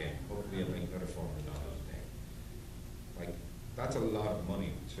another game. Hopefully, you'll make another $400 a day. Like that's a lot of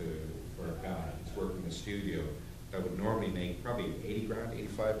money for a guy who's working in a studio that would normally make probably 80 grand,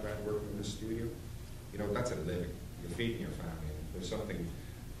 85 grand working in a studio. That's a living. You're feeding your family. There's something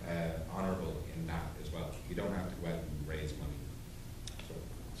honorable in that as well. You don't have to go out and raise money.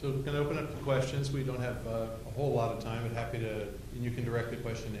 So we're going to open up to questions. We don't have a whole lot of time, but happy to, and you can direct the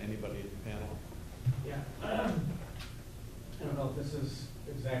question to anybody in the panel. Yeah. I don't know if this is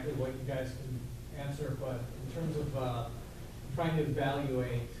exactly what you guys can answer, but in terms of trying to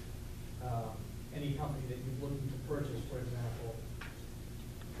evaluate any company that you're looking to purchase, for example,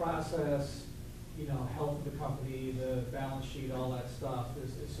 process, health of the company, the balance sheet, all that stuff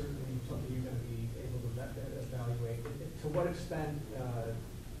is certainly something you're going to be able to evaluate. To what extent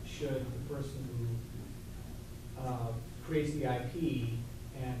should the person who creates the IP,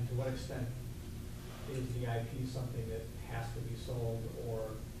 and to what extent is the IP something that has to be sold, or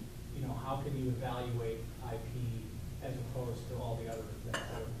how can you evaluate IP as opposed to all the other things that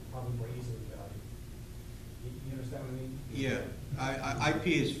are probably more easily valued? You understand what I mean? Yeah, IP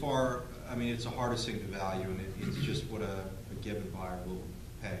is far. I mean, it's the hardest thing to value, and it's just what a given buyer will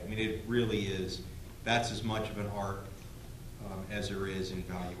pay. I mean, it really is. That's as much of an art as there is in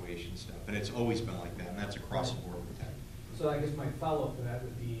valuation stuff, and it's always been like that, and that's across the board with tech. So I guess my follow-up to that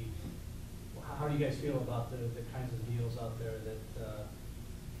would be, how do you guys feel about the kinds of deals out there that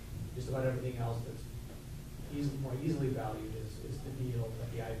just about everything else that's more easily valued is the deal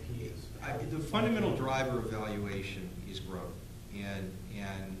that the IP is? The fundamental driver of valuation is growth, and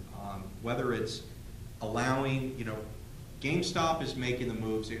whether it's allowing, GameStop is making the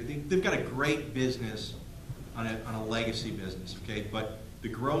moves. They've got a great business on a legacy business, okay? But the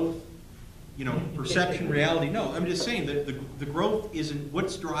growth, perception, reality. No, I'm just saying that the growth isn't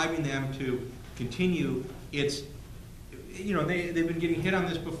what's driving them to continue. It's, they've been getting hit on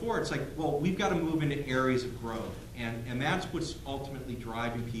this before. It's like, well, we've got to move into areas of growth, and that's what's ultimately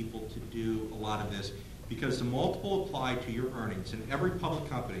driving people to do a lot of this, because the multiple applied to your earnings, and every public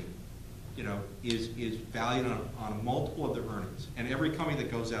company, is valued on a multiple of their earnings, and every company that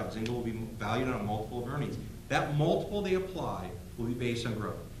goes out, Zynga will be valued on a multiple of earnings. That multiple they apply will be based on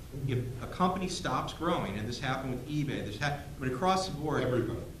growth. If a company stops growing, and this happened with eBay, but across the board,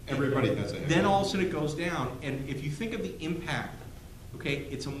 Everybody does it. then all of a sudden it goes down. And if you think of the impact, okay,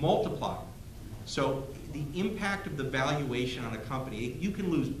 it's a multiplier. So the impact of the valuation on a company, you can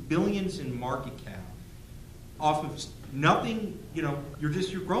lose billions in market cap off of nothing. Your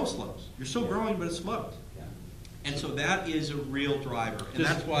growth slows. You're still growing, but it slows. Yeah. And so that is a real driver, and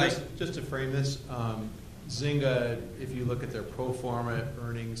that's why. Just to frame this, Zynga, if you look at their pro forma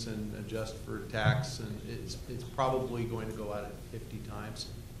earnings and adjust for tax, and it's probably going to go out at 50 times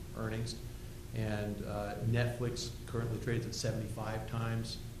earnings, and Netflix currently trades at 75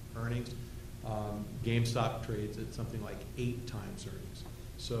 times earnings. GameStop trades at something like 8 times earnings.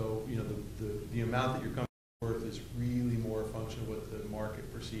 So the amount that your company is worth is really more a function of what the market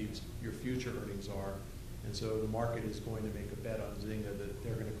perceives your future earnings are. And so the market is going to make a bet on Zynga that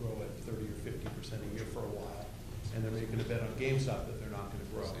they're going to grow at 30 or 50% a year for a while. And they're making a bet on GameStop that they're not going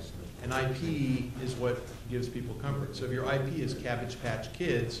to grow. And IP is what gives people comfort. So if your IP is Cabbage Patch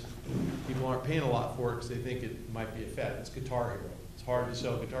Kids, people aren't paying a lot for it because they think it might be a fad. It's Guitar Hero. It's hard to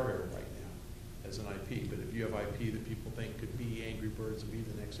sell Guitar Hero right now as an IP. But if you have IP that people think could be Angry Birds and be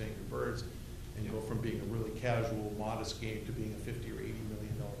the next Angry Birds, and go from being a really casual, modest game to being a $50 or $80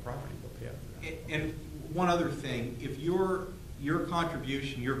 million property, they'll pay up for that. And one other thing, if your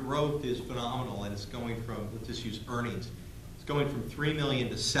contribution, your growth is phenomenal, and it's going from, let's just use earnings, it's going from 3 million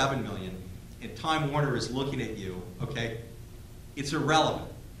to 7 million, and Time Warner is looking at you, okay, it's irrelevant.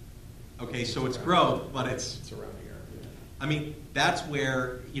 Okay, so it's growth, but it's around here. Yeah. I mean, that's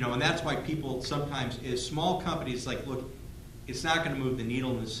where, and that's why people sometimes, as small companies, like, look, it's not going to move the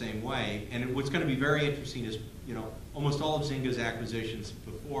needle in the same way. And what's going to be very interesting is, almost all of Zynga's acquisitions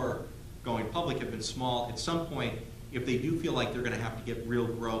before going public have been small. At some point, if they do feel like they're going to have to get real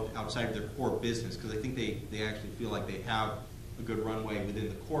growth outside of their core business, because I think they actually feel like they have a good runway within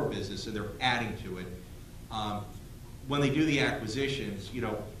the core business, and they're adding to it. When they do the acquisitions,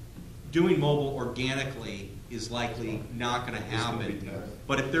 doing mobile organically is likely not going to happen.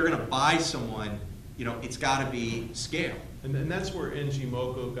 But if they're going to buy someone, it's got to be scale. And that's where NG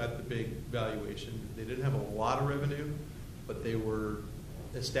Moco got the big valuation. They didn't have a lot of revenue, but they were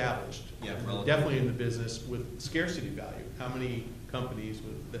established. Yeah, relatively. Definitely in the business with scarcity value. How many companies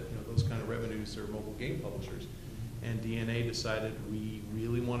with those kind of revenues are mobile game publishers? And DNA decided we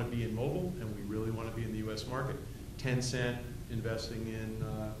really want to be in mobile, and we really want to be in the U.S. market. Tencent investing in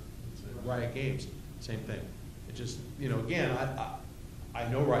Riot Games, same thing. It just, again, I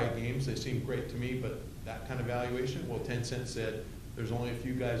know Riot Games, they seem great to me, but that kind of valuation, well, Tencent said there's only a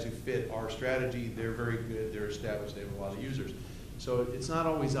few guys who fit our strategy. They're very good, they're established, they have a lot of users. So it's not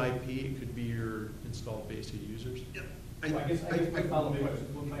always IP, it could be your installed base of users. Yep. Well, I guess my follow-up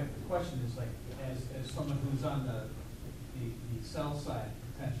question, my question is, like, as someone who's on the sell side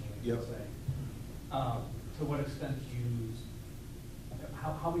potentially, Yep. let's say. To what extent do you,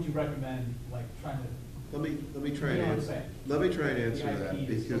 how would you recommend, like, trying to, Let me try You know what I'm and saying. let me try and answer The that, IP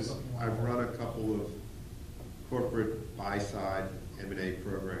is still because something you I've want. run a couple of corporate buy-side M&A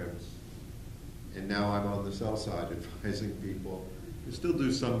programs, and now I'm on the sell side advising people. We still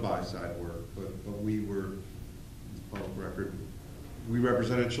do some buy-side work, but we were, public record, we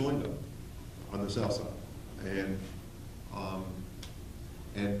represented Shalingo on the sell side, and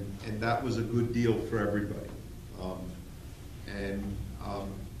that was a good deal for everybody.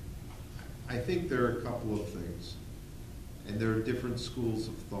 I think there are a couple of things, and there are different schools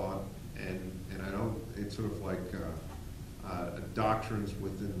of thought, and I don't, it's sort of like doctrines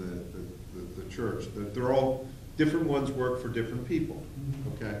within the church. They're all, different ones work for different people,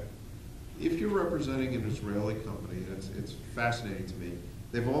 okay? If you're representing an Israeli company, it's fascinating to me,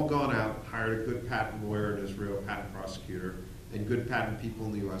 they've all gone out, hired a good patent lawyer in Israel, patent prosecutor, and good patent people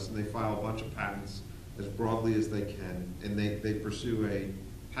in the US, and they file a bunch of patents as broadly as they can, and they pursue a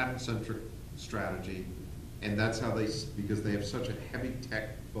patent-centric strategy, and that's how they, because they have such a heavy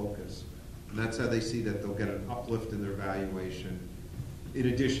tech focus, and that's how they see that they'll get an uplift in their valuation, in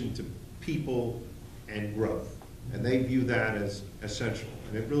addition to people and growth. And they view that as essential,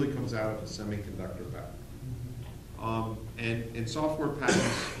 and it really comes out of a semiconductor background. And software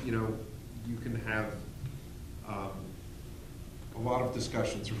patents, you know, you can have a lot of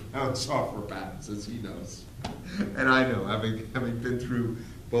discussions around software patents, as he knows, and I know, having been through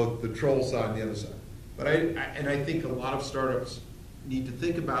both the troll side and the other side. But I think a lot of startups need to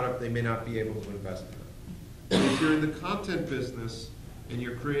think about it. They may not be able to invest in it. If you're in the content business and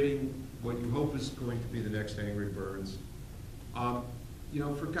you're creating what you hope is going to be the next Angry Birds, you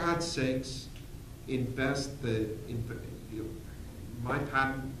know, for God's sakes, invest my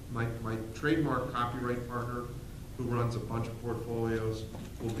patent, my trademark copyright partner, who runs a bunch of portfolios,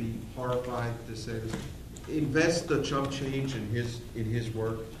 will be horrified to say this. Invest the chump change in his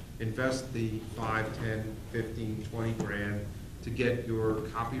work. Invest the 5, 10, 15, 20 grand to get your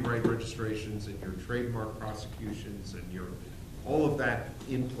copyright registrations and your trademark prosecutions and your all of that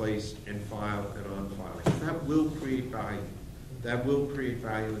in place and filed and on file. That will create value. That will create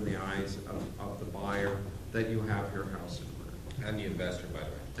value in the eyes of the buyer that you have your house in order. And the investor, by the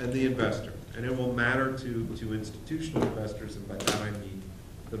way. And the investor. And it will matter to institutional investors, and by that I mean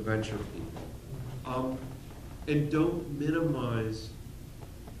the venture people. And don't minimize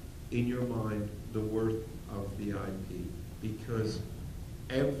in your mind the worth of the IP, because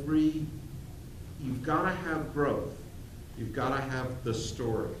you've got to have growth. You've got to have the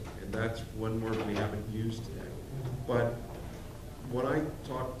story, and that's one word we haven't used today. But when I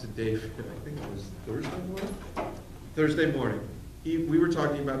talked to David, I think it was Thursday morning, we were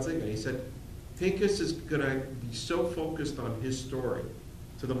talking about Zynga. He said, Pincus is going to be so focused on his story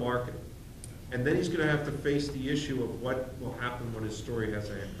to the market, and then he's going to have to face the issue of what will happen when his story has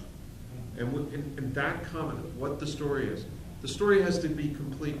a hiccup. And that comment of what the story is, the story has to be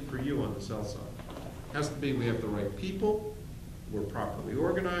complete for you on the sell side. It has to be, we have the right people, we're properly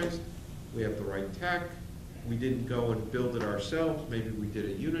organized, we have the right tech, we didn't go and build it ourselves, maybe we did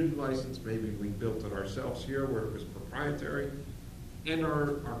a Unity license, maybe we built it ourselves here where it was proprietary, and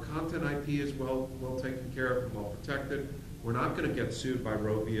our content IP is well taken care of and well protected. We're not going to get sued by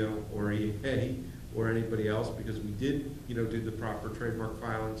Rovio or EA or anybody else, because we did, you know, do the proper trademark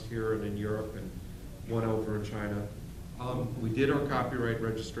filings here and in Europe and one over in China. We did our copyright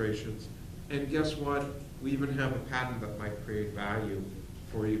registrations, and guess what? We even have a patent that might create value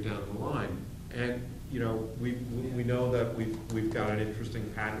for you down the line. And you know, we know that we've got an interesting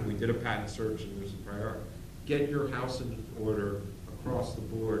patent. We did a patent search, and there's a priority. Get your house in order across the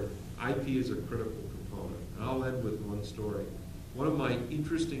board. IP is a critical component. And I'll end with one story. One of my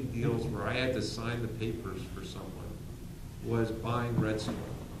interesting deals where I had to sign the papers for someone was buying Red Storm.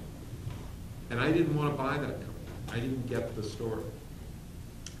 And I didn't want to buy that company. I didn't get the story.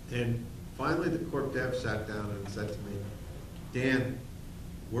 And finally the corp dev sat down and said to me, Dan,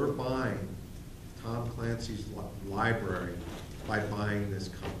 we're buying Tom Clancy's library by buying this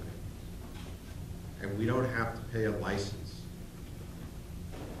company. And we don't have to pay a license.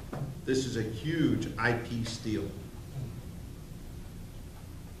 This is a huge IP steal.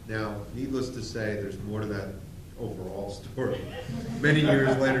 Now, needless to say, there's more to that overall story. Many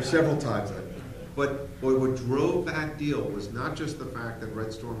years later, several times. But what drove that deal was not just the fact that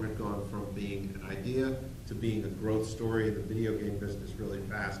Red Storm had gone from being an idea to being a growth story in the video game business really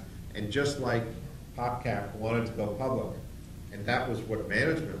fast. And just like PopCap wanted to go public, and that was what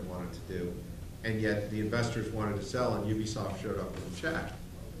management wanted to do, and yet the investors wanted to sell, and Ubisoft showed up in the chat.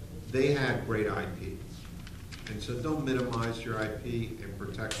 They had great IP. And so don't minimize your IP and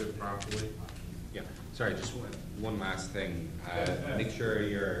protect it properly. Yeah, sorry, just one last thing. Make sure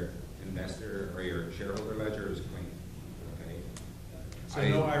your investor or your shareholder ledger is clean, okay? So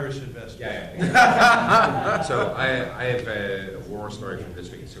no Irish investors. Yeah. So I have a war story from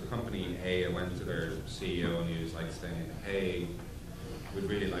this week. So company A, I went to their CEO and he was like saying, hey, we'd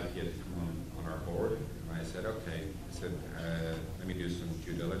really like you to come on our board. And I said, okay. I said, let me do some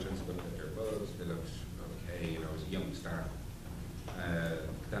due diligence, look at their books. They looked okay, it was a young start.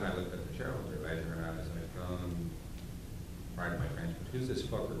 Then I looked at the shareholder ledger and I was like, pardon my French, but who's this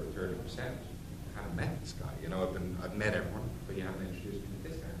fucker with 30%? I haven't met this guy. I've met everyone, but you haven't introduced me to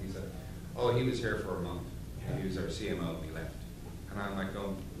this guy. He said, oh, he was here for a month. He was our CMO and he left. And I'm like,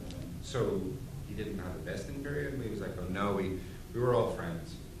 oh, so he didn't have a vesting period? And he was like, oh no, we were all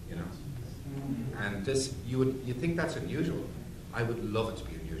friends, And this, you think that's unusual. I would love it to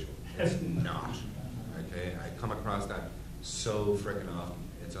be unusual. It's not. Okay, I come across that so freaking often.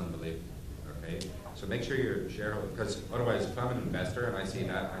 It's unbelievable. Okay, so make sure you're a shareholder, because otherwise, if I'm an investor and I see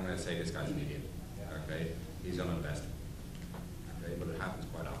that, I'm going to say this guy's an idiot. Okay, he's uninvested. Okay, but it happens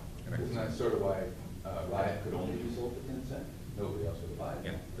quite often. Isn't that sort of why Riot could only be sold for 10 cents? Nobody else would buy it.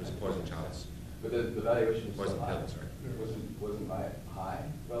 Yeah, there's a poison chalice. But the valuation was Poison so high. pill, sorry. Wasn't Riot high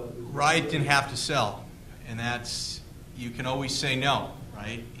relatively? Riot didn't have to sell, and that's, you can always say no,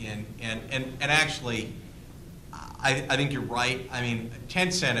 right? And actually, I think you're right. I mean,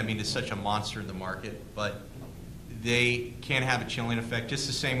 Tencent, is such a monster in the market, but they can have a chilling effect, just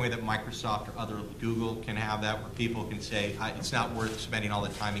the same way that Microsoft or other Google can have that, where people can say, it's not worth spending all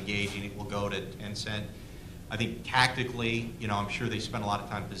the time engaging, it will go to Tencent. I think tactically, I'm sure they spend a lot of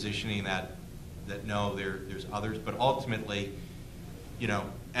time positioning that no, there's others, but ultimately,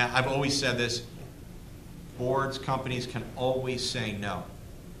 I've always said this, boards, companies can always say no.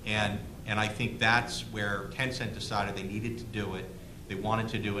 And I think that's where Tencent decided they needed to do it. They wanted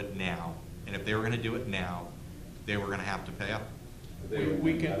to do it now. And if they were going to do it now, they were going to have to pay up.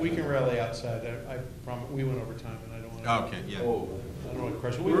 We can rally outside. I promise. We went over time, and I don't want to. Okay, yeah. Oh, I don't want to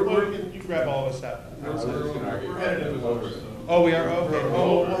crush it. You grab all of us out. we're headed to the over. Oh, we are? Okay.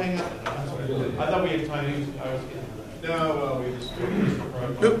 Oh, well, hang on. I thought we had time. No, well, we just.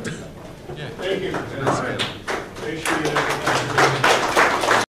 Yeah. Thank you. Make sure you.